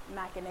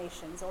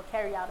machinations or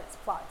carry out its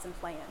plots and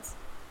plans.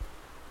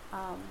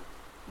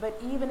 But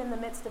even in the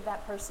midst of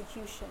that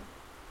persecution,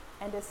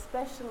 and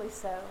especially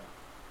so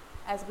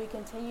as we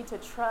continue to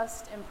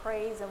trust and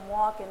praise and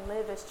walk and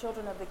live as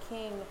children of the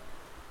King,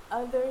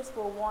 others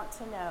will want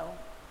to know.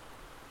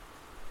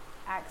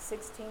 Acts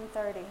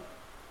 16:30,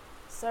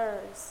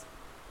 sirs,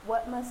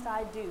 what must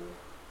I do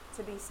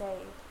to be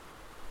saved?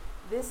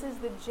 This is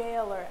the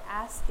jailer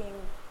asking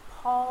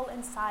Paul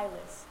and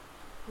Silas,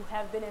 who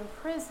have been in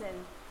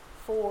prison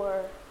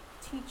for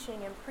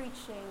teaching and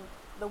preaching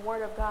the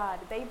word of God.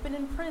 They've been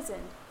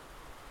imprisoned,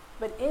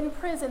 but in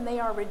prison they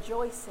are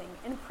rejoicing.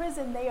 In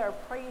prison they are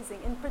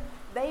praising.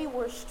 They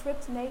were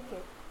stripped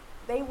naked.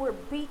 They were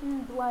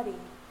beaten bloody.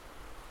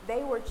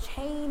 They were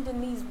chained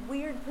in these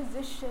weird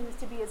positions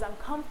to be as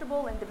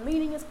uncomfortable and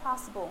demeaning as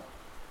possible.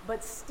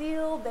 But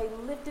still they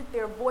lifted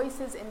their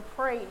voices in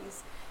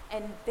praise.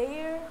 And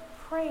their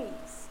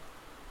praise,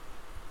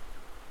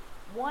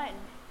 one,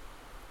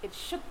 it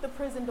shook the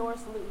prison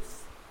doors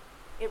loose.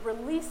 It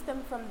released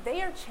them from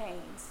their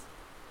chains.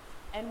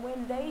 And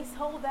when they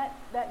told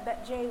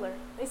that jailer,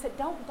 they said,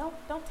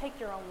 don't take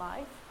your own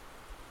life.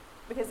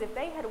 Because if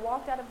they had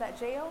walked out of that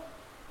jail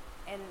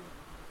and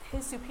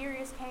his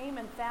superiors came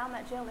and found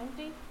that jail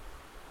empty,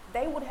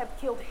 they would have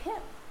killed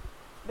him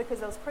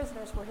because those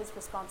prisoners were his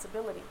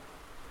responsibility.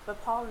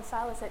 But Paul and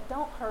Silas said,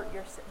 don't hurt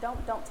yourself.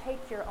 Don't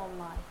take your own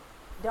life.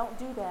 Don't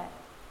do that.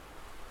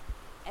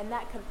 And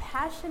that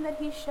compassion that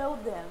he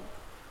showed them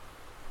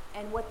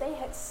and what they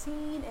had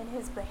seen in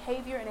his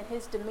behavior and in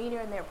his demeanor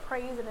and their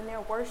praise and in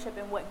their worship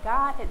and what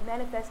God had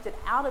manifested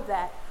out of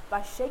that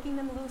by shaking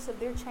them loose of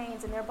their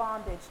chains and their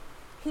bondage,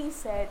 he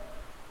said,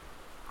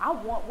 I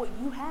want what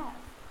you have.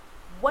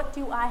 What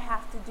do I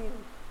have to do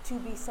to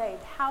be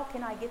saved? How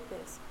can I get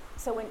this?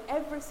 So in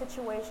every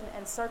situation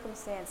and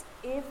circumstance,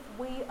 if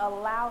we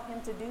allow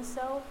him to do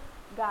so,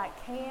 God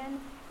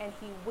can and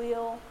he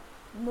will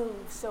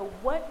move. So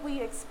what we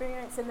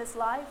experience in this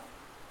life,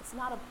 it's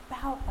not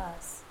about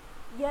us.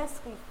 Yes,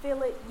 we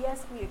feel it.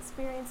 Yes, we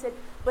experience it.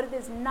 But it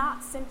is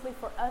not simply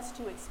for us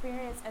to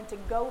experience and to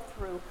go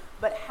through.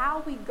 But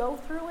how we go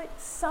through it,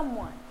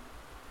 someone,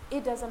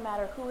 it doesn't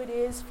matter who it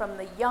is, from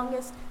the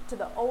youngest to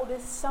the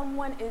oldest,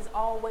 someone is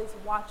always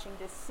watching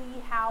to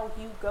see how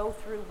you go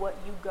through what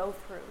you go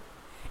through.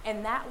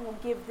 And that will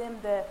give them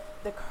the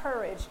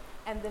courage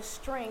and the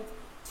strength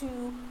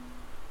to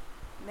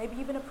maybe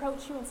even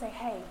approach you and say,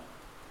 hey,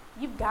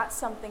 you've got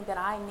something that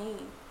I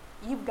need.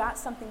 You've got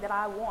something that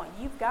I want.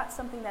 You've got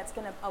something that's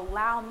going to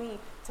allow me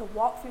to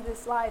walk through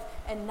this life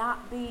and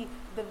not be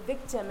the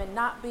victim and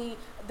not be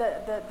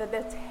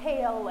the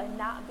tail and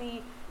not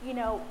be,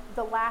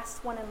 the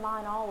last one in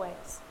line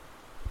always.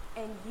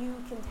 And you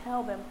can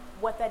tell them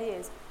what that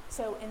is.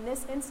 So in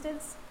this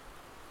instance,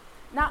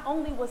 not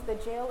only was the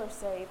jailer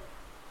saved,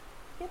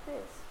 get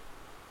this,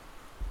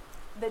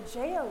 the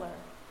jailer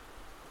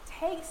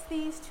takes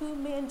these two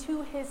men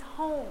to his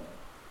home.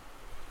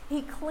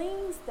 He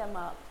cleans them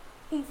up.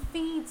 He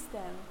feeds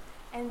them.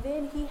 And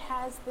then he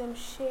has them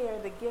share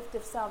the gift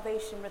of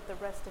salvation with the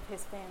rest of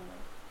his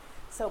family.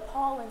 So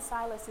Paul and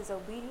Silas's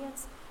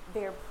obedience,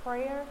 their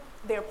prayer,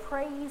 their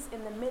praise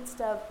in the midst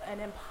of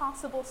an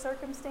impossible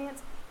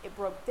circumstance, it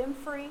broke them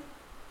free.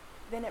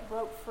 Then it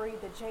broke free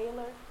the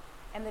jailer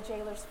and the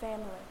jailer's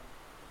family.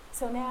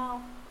 So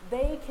now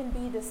they can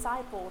be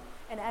discipled.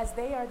 And as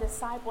they are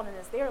discipled and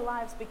as their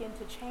lives begin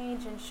to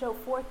change and show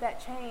forth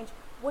that change,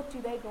 what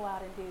do they go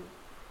out and do?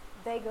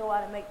 They go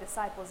out and make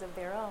disciples of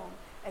their own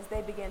as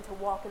they begin to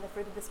walk in the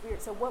fruit of the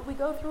Spirit. So what we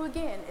go through,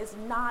 again, is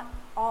not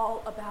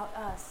all about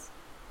us.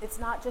 It's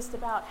not just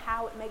about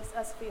how it makes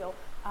us feel.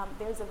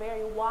 There's a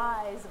very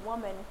wise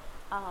woman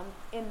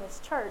in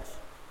this church.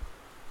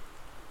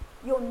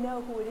 You'll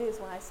know who it is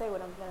when I say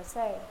what I'm going to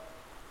say.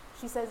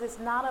 She says it's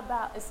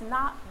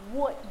not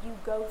what you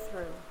go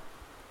through.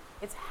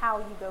 It's how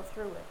you go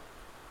through it.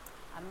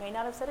 I may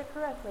not have said it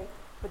correctly,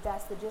 but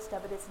that's the gist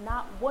of it. It's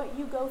not what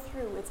you go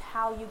through, it's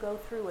how you go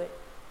through it.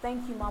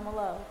 Thank you, Mama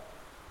Lo,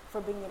 for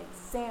being an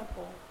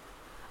example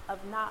of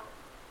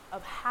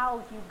how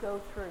you go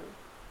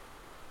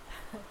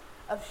through,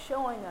 of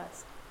showing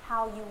us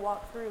how you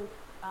walk through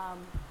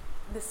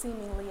the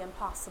seemingly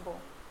impossible.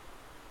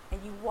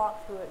 And you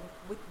walk through it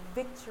with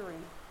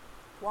victory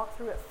walk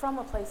through it from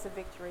a place of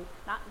victory.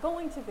 Not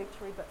going to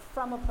victory, but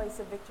from a place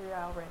of victory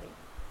already.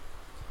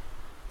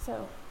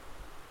 So,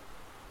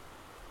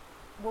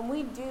 when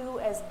we do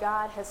as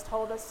God has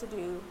told us to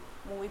do,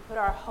 when we put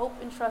our hope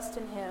and trust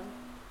in Him,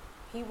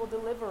 He will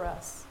deliver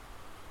us.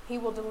 He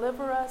will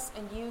deliver us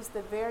and use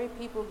the very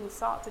people who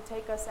sought to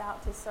take us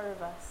out to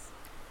serve us.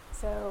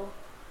 So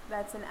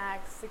that's in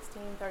Acts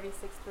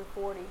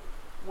 16:36-40,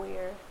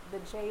 where the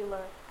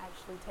jailer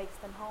actually takes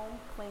them home,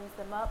 cleans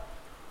them up.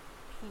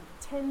 He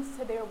tends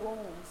to their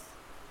wounds.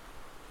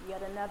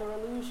 Yet another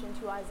allusion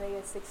to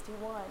Isaiah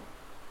 61,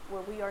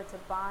 where we are to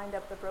bind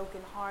up the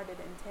brokenhearted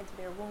and tend to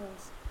their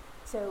wounds.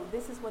 So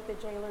this is what the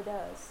jailer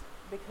does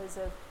because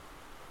of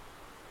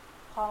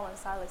Paul and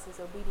Silas's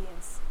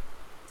obedience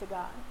to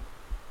God.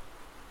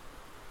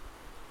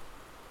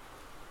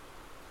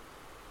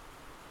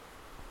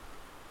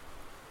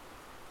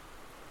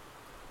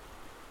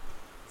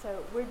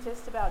 So we're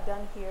just about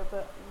done here,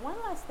 but one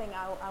last thing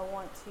I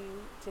want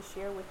to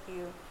share with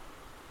you.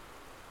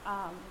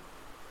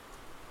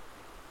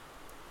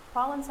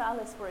 Paul and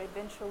Silas were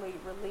eventually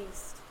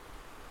released.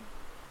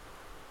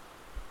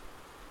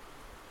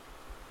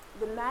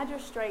 The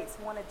magistrates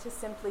wanted to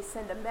simply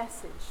send a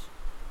message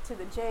to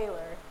the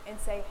jailer and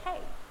say, hey,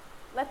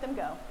 let them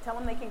go. Tell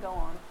them they can go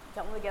on.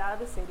 Tell them to get out of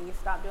the city,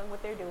 stop doing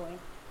what they're doing,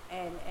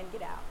 and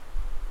get out.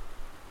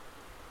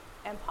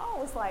 And Paul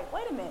was like,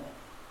 wait a minute.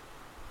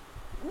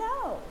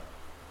 No,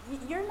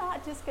 you're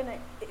not just going to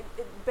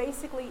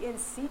basically in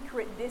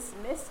secret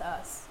dismiss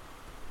us.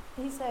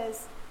 He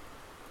says,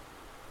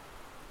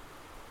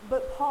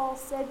 but Paul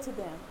said to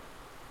them,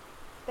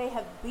 they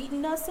have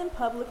beaten us in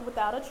public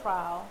without a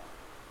trial,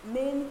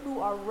 men who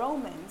are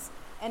Romans,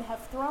 and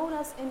have thrown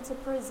us into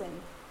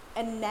prison,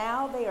 and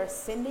now they are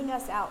sending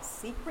us out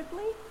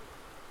secretly?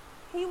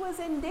 He was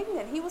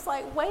indignant. He was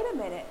like, wait a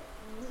minute,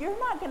 you're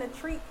not going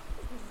to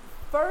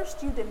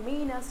first you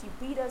demean us, you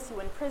beat us, you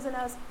imprison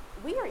us.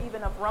 We are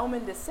even of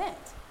Roman descent.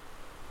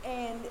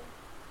 And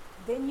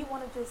then you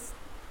want to just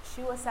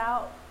shoo us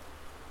out,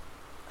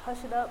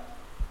 hush it up,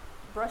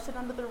 brush it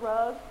under the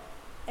rug.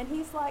 And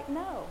he's like,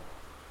 no,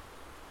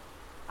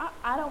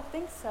 I don't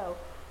think so.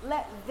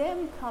 Let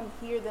them come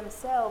here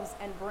themselves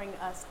and bring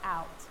us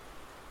out.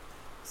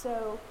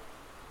 So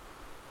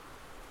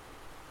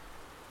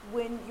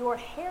when your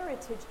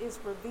heritage is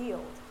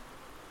revealed,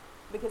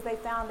 because they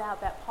found out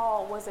that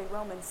Paul was a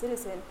Roman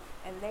citizen,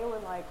 and they were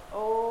like,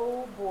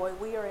 oh boy,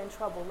 we are in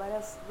trouble.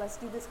 Let's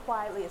do this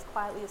quietly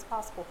as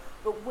possible.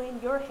 But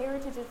when your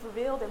heritage is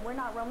revealed, and we're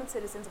not Roman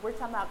citizens, we're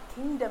talking about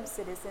kingdom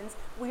citizens.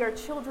 We are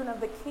children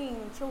of the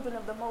King, children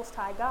of the Most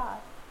High God.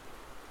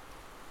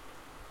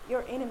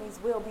 Your enemies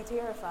will be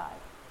terrified.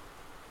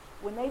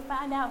 When they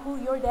find out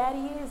who your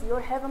daddy is,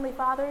 your heavenly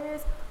Father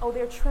is, oh,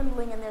 they're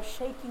trembling and they're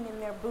shaking in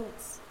their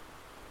boots.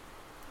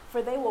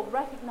 For they will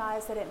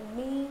recognize that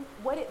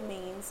what it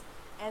means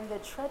and the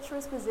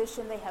treacherous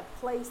position they have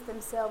placed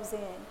themselves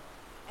in.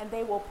 And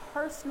they will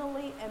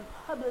personally and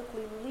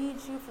publicly lead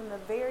you from the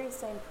very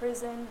same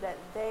prison that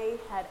they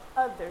had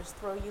others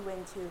throw you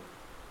into.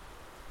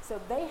 So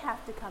they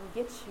have to come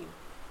get you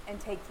and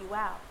take you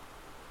out.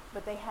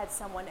 But they had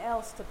someone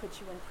else to put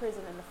you in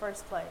prison in the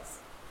first place.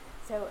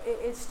 So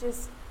it's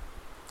just,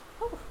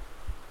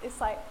 it's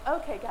like,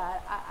 okay, God,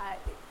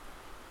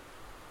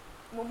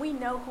 when we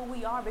know who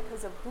we are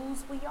because of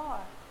whose we are,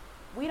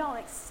 we don't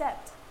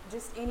accept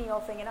just any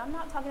old thing. And I'm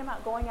not talking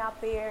about going out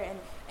there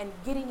and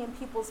getting in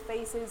people's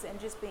faces and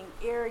just being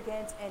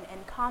arrogant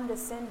and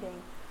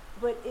condescending.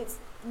 But it's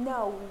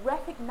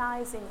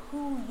recognizing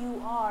who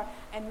you are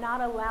and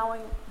not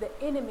allowing the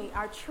enemy,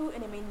 our true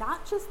enemy,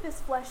 not just this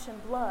flesh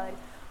and blood,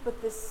 but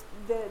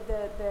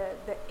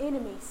the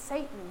enemy,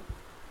 Satan,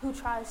 who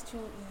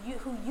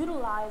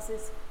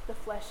utilizes the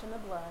flesh and the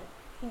blood.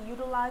 He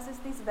utilizes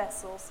these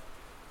vessels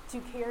to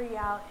carry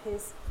out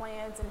his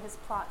plans and his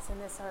plots in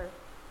this earth.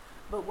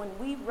 But when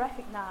we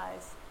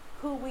recognize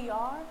who we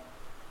are,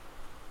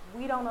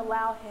 we don't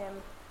allow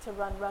him to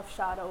run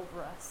roughshod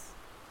over us.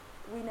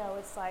 We know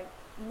it's like,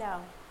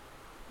 no,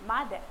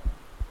 my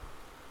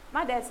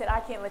dad said, I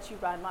can't let you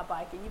ride my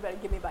bike, and you better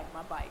give me back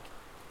my bike.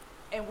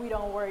 And we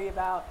don't worry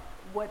about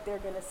what they're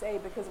going to say,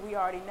 because we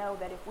already know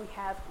that if we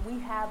have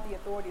the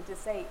authority to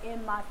say,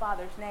 in my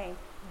Father's name,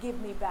 give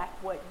me back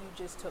what you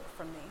just took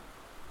from me.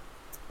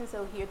 And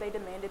so here they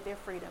demanded their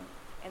freedom,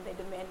 and they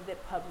demanded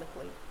it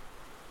publicly.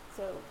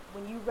 So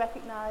when you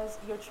recognize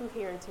your true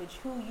heritage,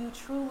 who you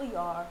truly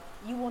are,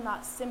 you will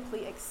not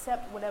simply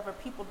accept whatever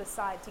people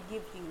decide to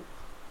give you.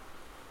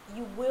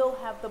 You will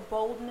have the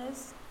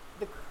boldness,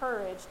 the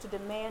courage to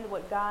demand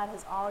what God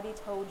has already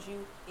told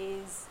you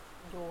is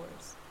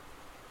yours.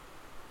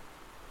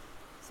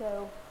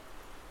 So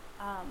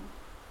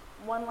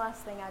one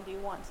last thing I do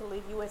want to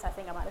leave you with, I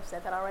think I might have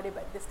said that already,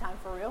 but this time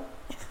for real.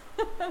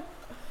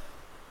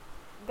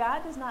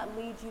 God does not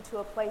lead you to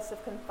a place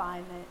of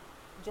confinement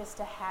just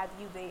to have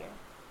you there.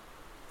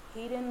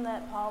 He didn't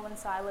let Paul and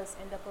Silas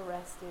end up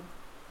arrested.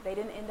 They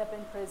didn't end up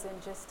in prison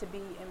just to be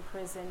in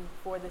prison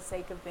for the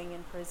sake of being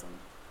in prison.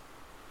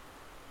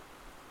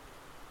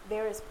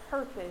 There is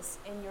purpose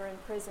in your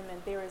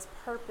imprisonment. There is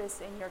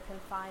purpose in your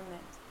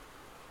confinement.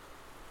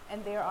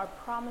 And there are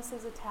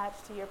promises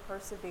attached to your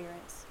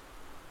perseverance.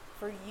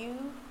 For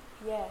you,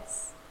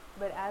 yes,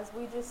 but as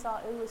we just saw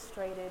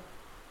illustrated,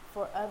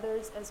 for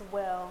others as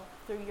well,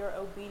 through your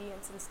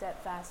obedience and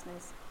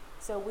steadfastness.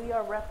 So we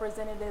are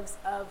representatives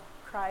of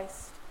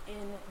Christ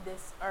in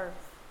this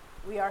earth.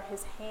 We are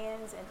his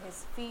hands and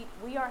his feet.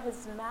 We are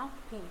his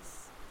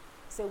mouthpiece.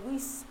 So we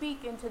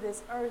speak into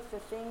this earth the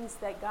things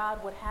that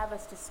God would have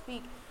us to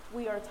speak.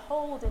 We are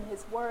told in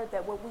his word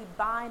that what we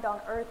bind on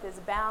earth is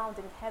bound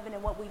in heaven,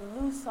 and what we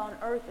loose on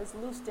earth is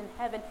loosed in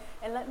heaven.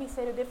 And let me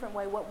say it a different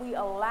way. What we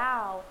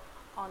allow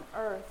on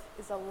earth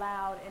is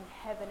allowed in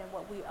heaven, and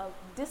what we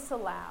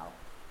disallow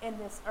in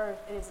this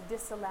earth, it is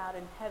disallowed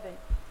in heaven.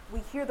 We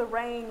hear the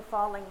rain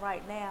falling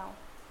right now.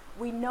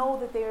 We know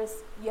that there's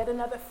yet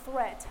another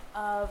threat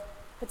of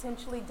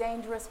potentially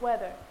dangerous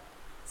weather.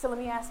 So let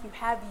me ask you,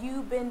 have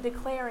you been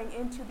declaring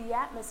into the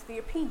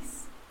atmosphere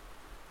peace?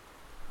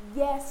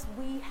 Yes,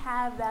 we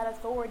have that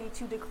authority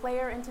to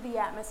declare into the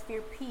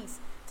atmosphere peace,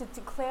 to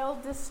declare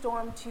this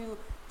storm to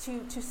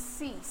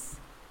cease.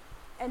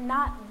 And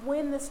not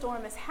when the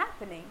storm is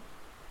happening,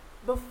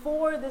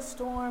 before the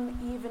storm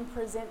even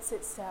presents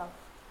itself.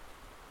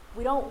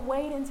 We don't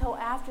wait until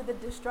after the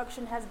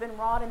destruction has been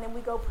wrought and then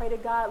we go pray to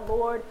God,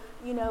 Lord,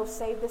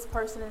 save this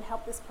person and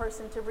help this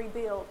person to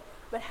rebuild.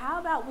 But how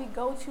about we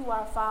go to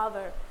our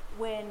Father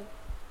when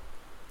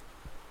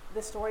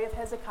the story of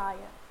Hezekiah,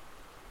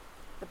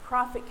 the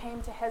prophet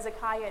came to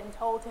Hezekiah and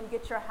told him,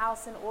 get your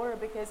house in order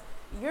because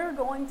you're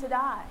going to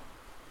die.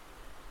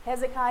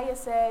 Hezekiah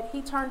said,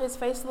 he turned his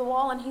face to the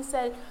wall and he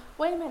said,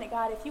 wait a minute,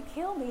 God, if you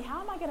kill me,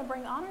 how am I going to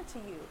bring honor to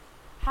you?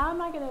 How am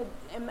I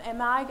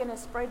going to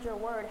spread your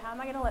word? How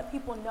am I going to let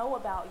people know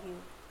about you?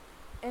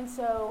 And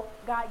so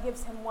God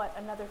gives him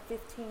another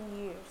 15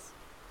 years.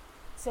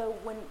 So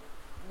when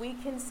we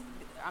can,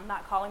 I'm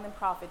not calling them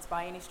prophets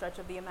by any stretch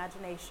of the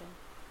imagination,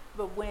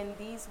 but when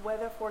these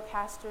weather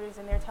forecasters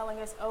and they're telling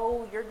us,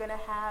 oh, you're going to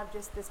have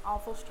just this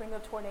awful string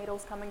of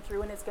tornadoes coming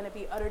through and it's going to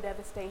be utter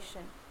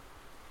devastation.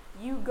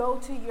 You go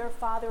to your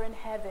Father in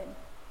heaven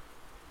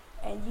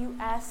and you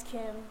ask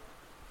him,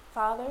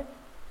 Father,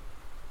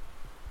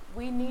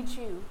 we need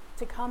you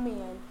to come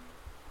in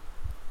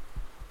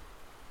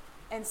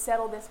and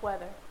settle this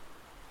weather.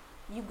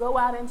 You go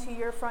out into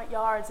your front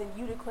yards and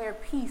you declare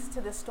peace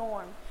to the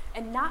storm.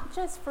 And not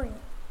just for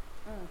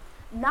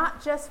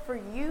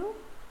you,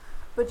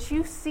 but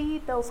you see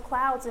those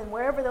clouds, and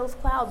wherever those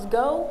clouds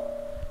go,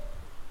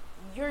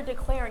 you're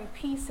declaring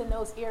peace in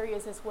those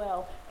areas as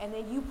well. And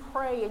then you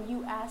pray and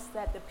you ask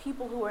that the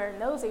people who are in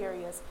those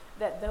areas,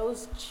 that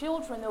those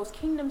children, those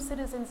kingdom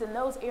citizens in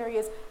those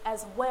areas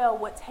as well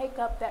would take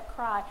up that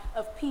cry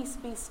of peace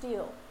be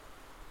still.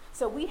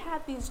 So we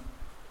had these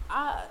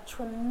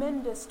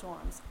tremendous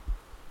storms.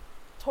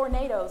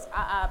 Tornadoes,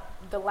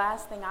 the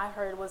last thing I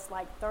heard was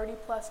like 30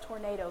 plus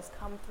tornadoes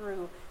come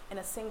through in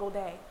a single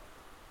day.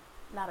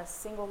 Not a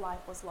single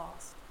life was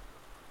lost.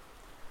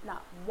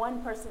 Not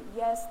one person.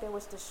 Yes, there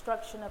was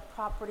destruction of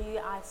property.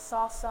 I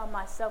saw some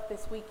myself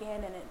this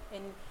weekend,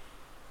 and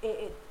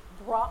it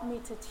brought me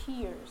to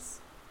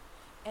tears.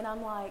 And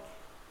I'm like,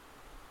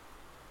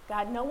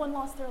 God, no one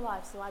lost their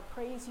life, so I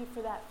praise you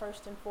for that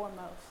first and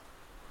foremost.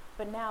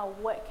 But now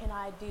what can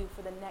I do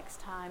for the next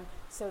time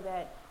so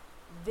that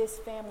this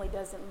family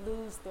doesn't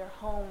lose their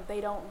home,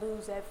 they don't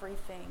lose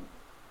everything?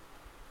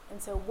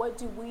 And so what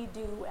do we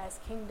do as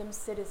kingdom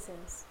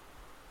citizens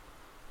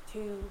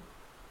to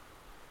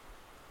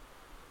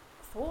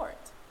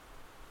thwart?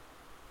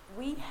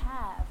 We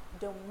have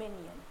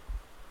dominion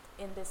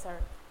in this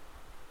earth.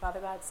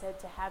 Father God said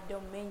to have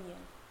dominion,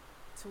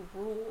 to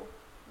rule,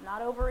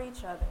 not over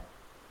each other.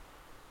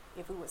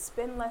 If we would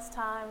spend less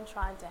time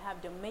trying to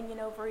have dominion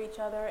over each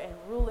other and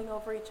ruling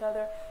over each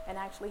other and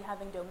actually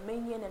having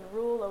dominion and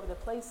rule over the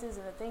places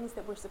and the things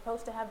that we're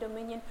supposed to have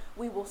dominion,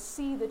 we will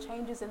see the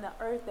changes in the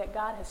earth that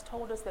God has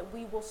told us that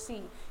we will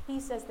see. He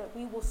says that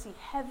we will see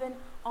heaven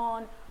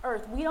on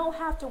earth. We don't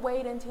have to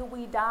wait until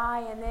we die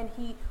and then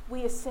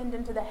we ascend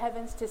into the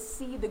heavens to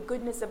see the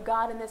goodness of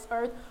God in this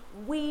earth.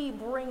 We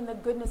bring the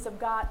goodness of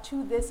God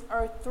to this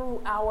earth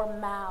through our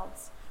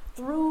mouths,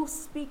 through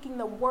speaking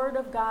the word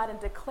of God and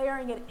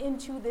declaring it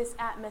into this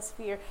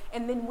atmosphere,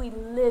 and then we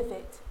live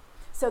it.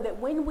 So that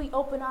when we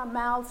open our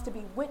mouths to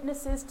be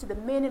witnesses to the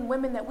men and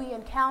women that we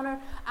encounter,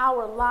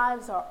 our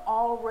words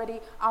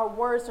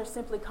are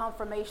simply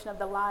confirmation of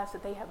the lives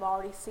that they have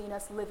already seen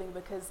us living,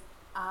 because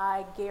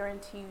I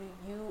guarantee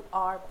you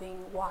are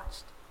being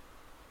watched.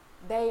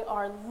 They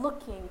are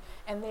looking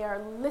and they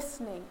are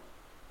listening.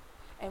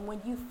 And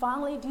when you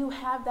finally do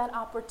have that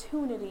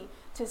opportunity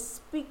to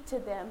speak to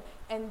them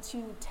and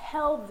to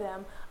tell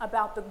them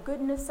about the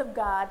goodness of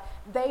God,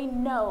 they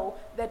know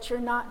that you're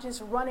not just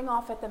running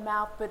off at the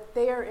mouth, but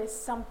there is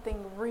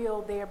something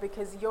real there,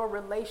 because your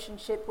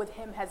relationship with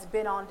him has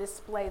been on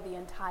display the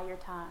entire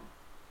time.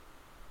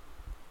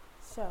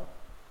 So,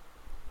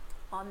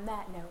 on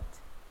that note,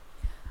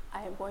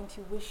 I am going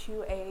to wish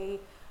you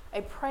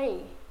I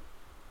pray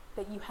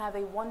that you have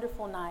a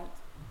wonderful night,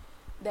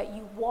 that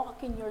you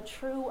walk in your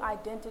true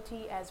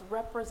identity as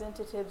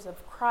representatives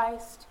of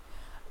Christ,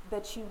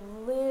 that you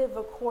live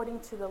according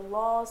to the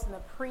laws and the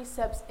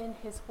precepts in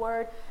his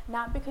word,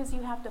 not because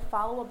you have to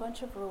follow a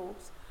bunch of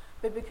rules,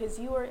 but because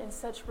you are in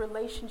such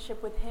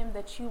relationship with him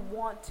that you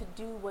want to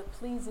do what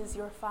pleases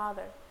your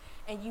Father.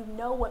 And you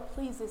know what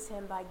pleases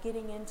him by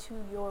getting into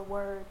your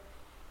word.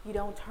 You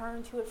don't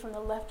turn to it from the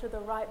left or the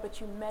right,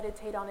 but you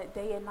meditate on it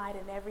day and night,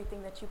 and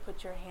everything that you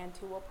put your hand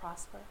to will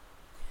prosper.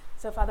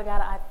 So, Father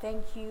God, I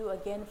thank you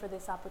again for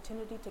this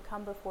opportunity to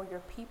come before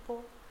your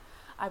people.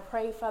 I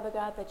pray, Father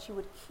God, that you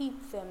would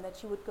keep them,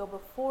 that you would go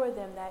before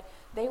them, that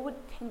they would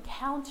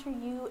encounter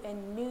you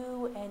in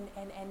new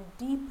and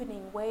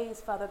deepening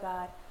ways, Father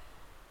God.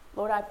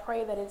 Lord, I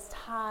pray that it's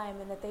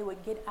time and that they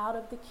would get out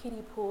of the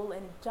kiddie pool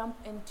and jump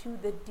into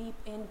the deep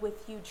end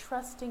with you,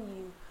 trusting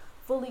you,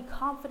 fully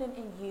confident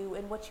in you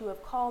and what you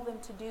have called them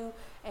to do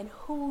and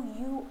who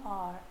you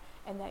are,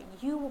 and that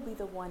you will be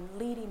the one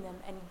leading them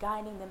and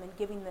guiding them and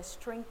giving the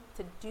strength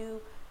to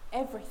do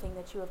everything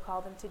that you have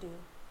called them to do.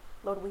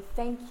 Lord, we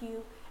thank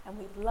you and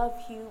we love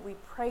you, we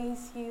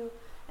praise you,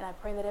 and I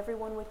pray that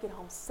everyone would get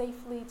home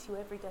safely to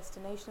every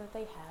destination that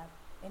they have.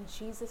 In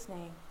Jesus'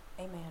 name,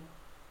 amen.